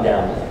to come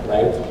down with,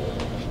 right?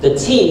 The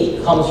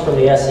teeth comes from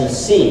the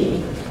SEC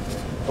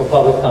for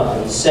public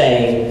companies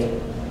saying,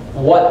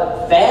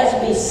 what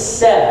FASB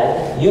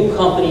said, you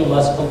company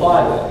must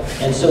comply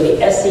with. And so the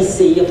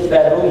SEC, a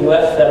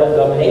U.S. federal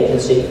government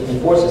agency,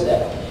 enforces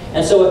that.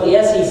 And so if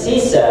the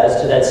SEC says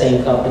to that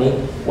same company,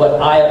 what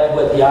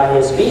the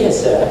ISB has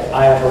said,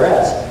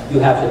 IFRS, you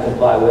have to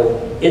comply with,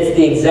 it's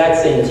the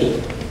exact same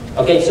team.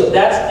 Okay, so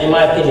that's, in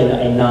my opinion,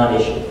 a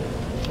non-issue.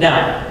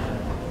 Now,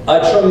 a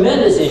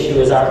tremendous issue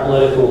is our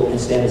political and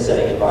standard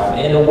setting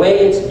environment. And the way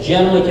it's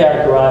generally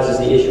characterized is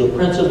the issue of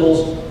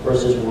principles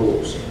versus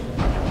rules.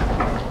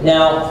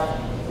 Now,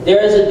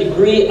 there is a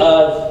degree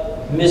of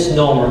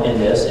misnomer in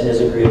this, and there's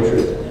a degree of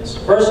truth in this.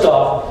 First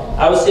off,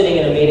 I was sitting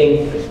in a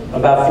meeting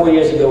about 4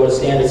 years ago with a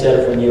standard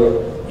setter from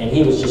Europe, and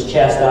he was just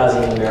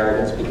chastising the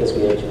Americans because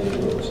we had too many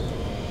rules.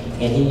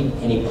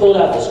 And he pulled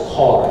out this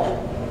card,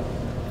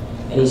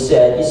 and he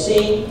said, you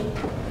see,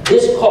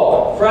 this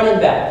card, front and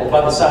back, is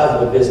about the size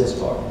of a business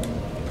card.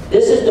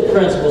 This is the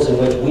principles in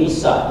which we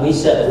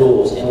set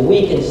rules, and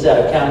we can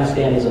set accounting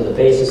standards on the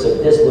basis of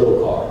this little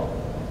card.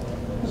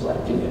 I was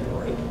like, give me a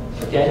break,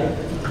 okay?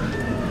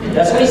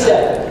 That's what he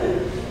said.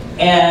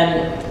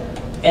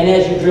 And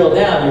as you drill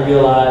down, you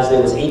realize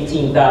there was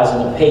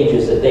 18,000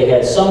 pages that they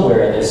had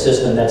somewhere in their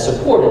system that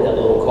supported that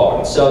little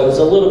card. So it was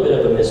a little bit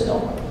of a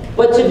misnomer.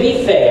 But to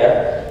be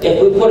fair, if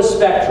we put a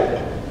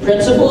spectrum,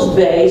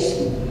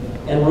 principles-based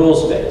and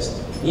rules-based.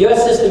 The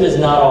U.S. system is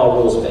not all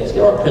rules-based.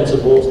 There are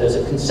principles, there's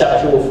a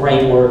conceptual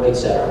framework,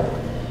 etc.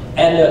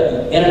 And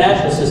the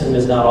international system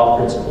is not all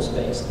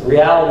principles-based. The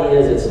reality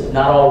is it's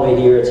not all the way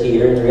here, it's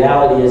here. And the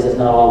reality is it's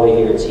not all the way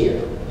here, it's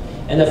here.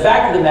 And the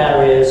fact of the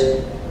matter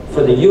is,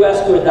 for the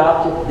U.S. to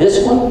adopt it,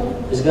 this one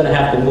is going to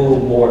have to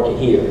move more to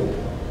here.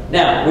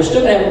 Now, we're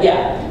still going to have a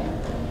gap.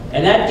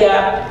 And that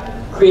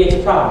gap creates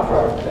a problem for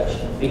our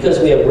profession. Because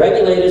we have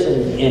regulators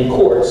in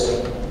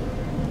courts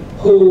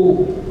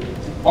who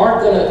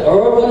aren't going to,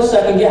 or are going to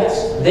second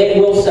guess. They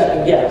will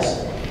second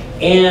guess.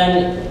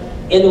 And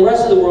in the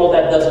rest of the world,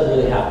 that doesn't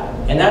really happen.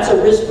 And that's a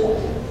risk point.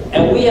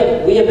 And we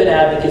have been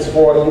advocates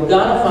for, you've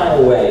got to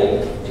find a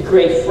way to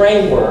create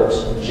frameworks,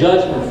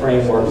 judgment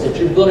frameworks, that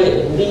you're going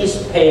to at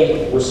least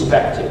pay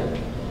respect to,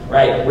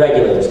 right?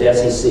 Regulators, the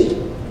SEC.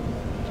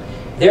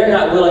 They're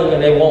not willing,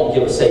 and they won't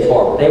give a safe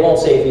harbor. They won't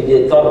say, if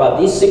you thought about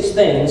these 6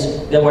 things,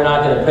 then we're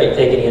not going to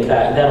take any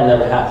impact. That'll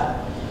never happen.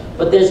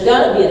 But there's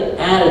got to be an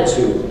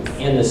attitude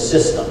in the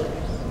system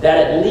that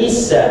at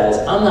least says,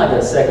 I'm not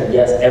going to second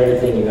guess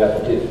everything you have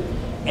to do.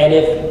 And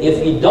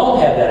if you don't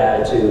have that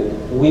attitude,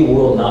 we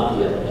will not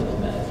be able to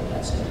implement it from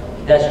that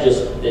standpoint. That's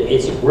just,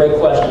 it's a great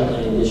question, and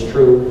it is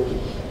true.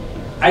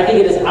 I think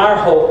it is our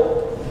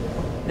hope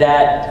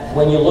that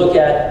when you look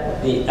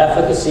at the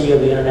efficacy of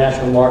the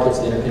international markets,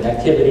 the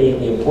interconnectivity,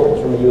 the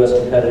importance from a U.S.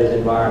 competitive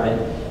environment,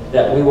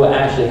 that we will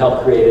actually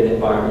help create an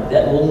environment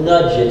that will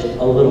nudge it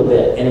a little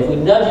bit. And if we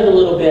nudge it a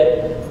little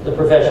bit, the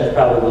profession is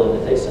probably willing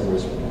to take some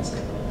risk from that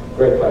standpoint.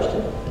 Great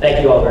question.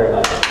 Thank you all very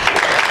much.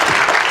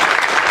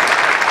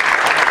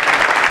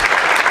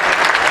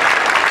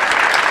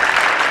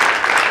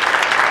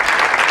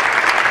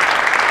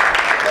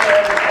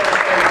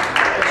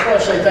 I just want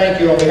to say thank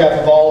you on behalf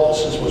of all of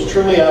us. This was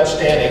truly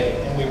outstanding,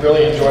 and we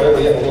really enjoyed it.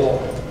 We have a little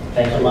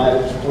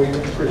items for you.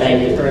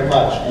 Appreciate it very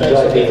much.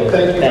 Thank you for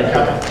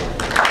coming.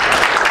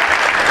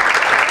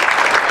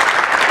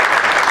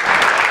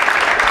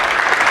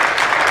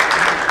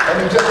 Let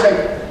me just take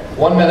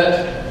 1 minute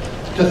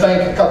to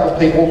thank a couple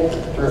people,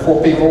 3 or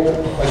 4 people,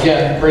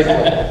 again, briefly.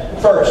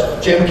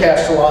 First, Jim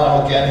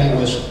Castellano, again, he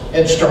was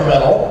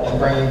instrumental in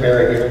bringing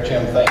Barry here.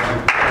 Jim, thank you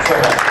so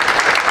much.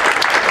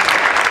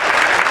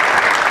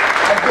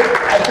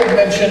 I could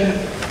mention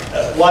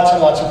lots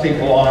and lots of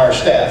people on our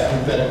staff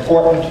who've been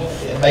important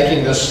in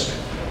making this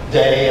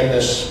day and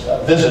this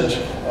visit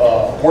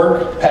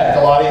work. Pat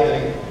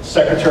Galati, the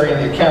Secretary in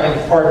the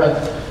Accounting Department,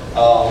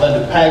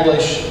 Linda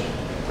Paglish,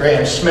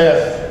 Graham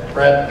Smith,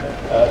 Brett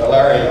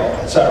Valerio,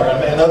 etc.,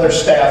 and other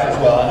staff as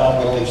well. I know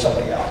I'm going to leave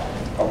something out,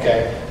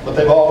 okay? But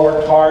they've all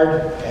worked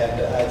hard,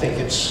 and I think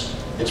it's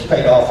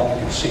paid off, and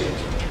you can see it.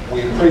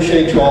 We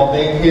appreciate you all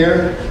being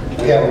here.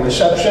 We have a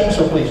reception,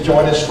 so please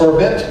join us for a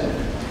bit,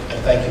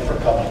 and thank you for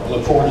coming. We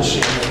look forward to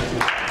seeing you.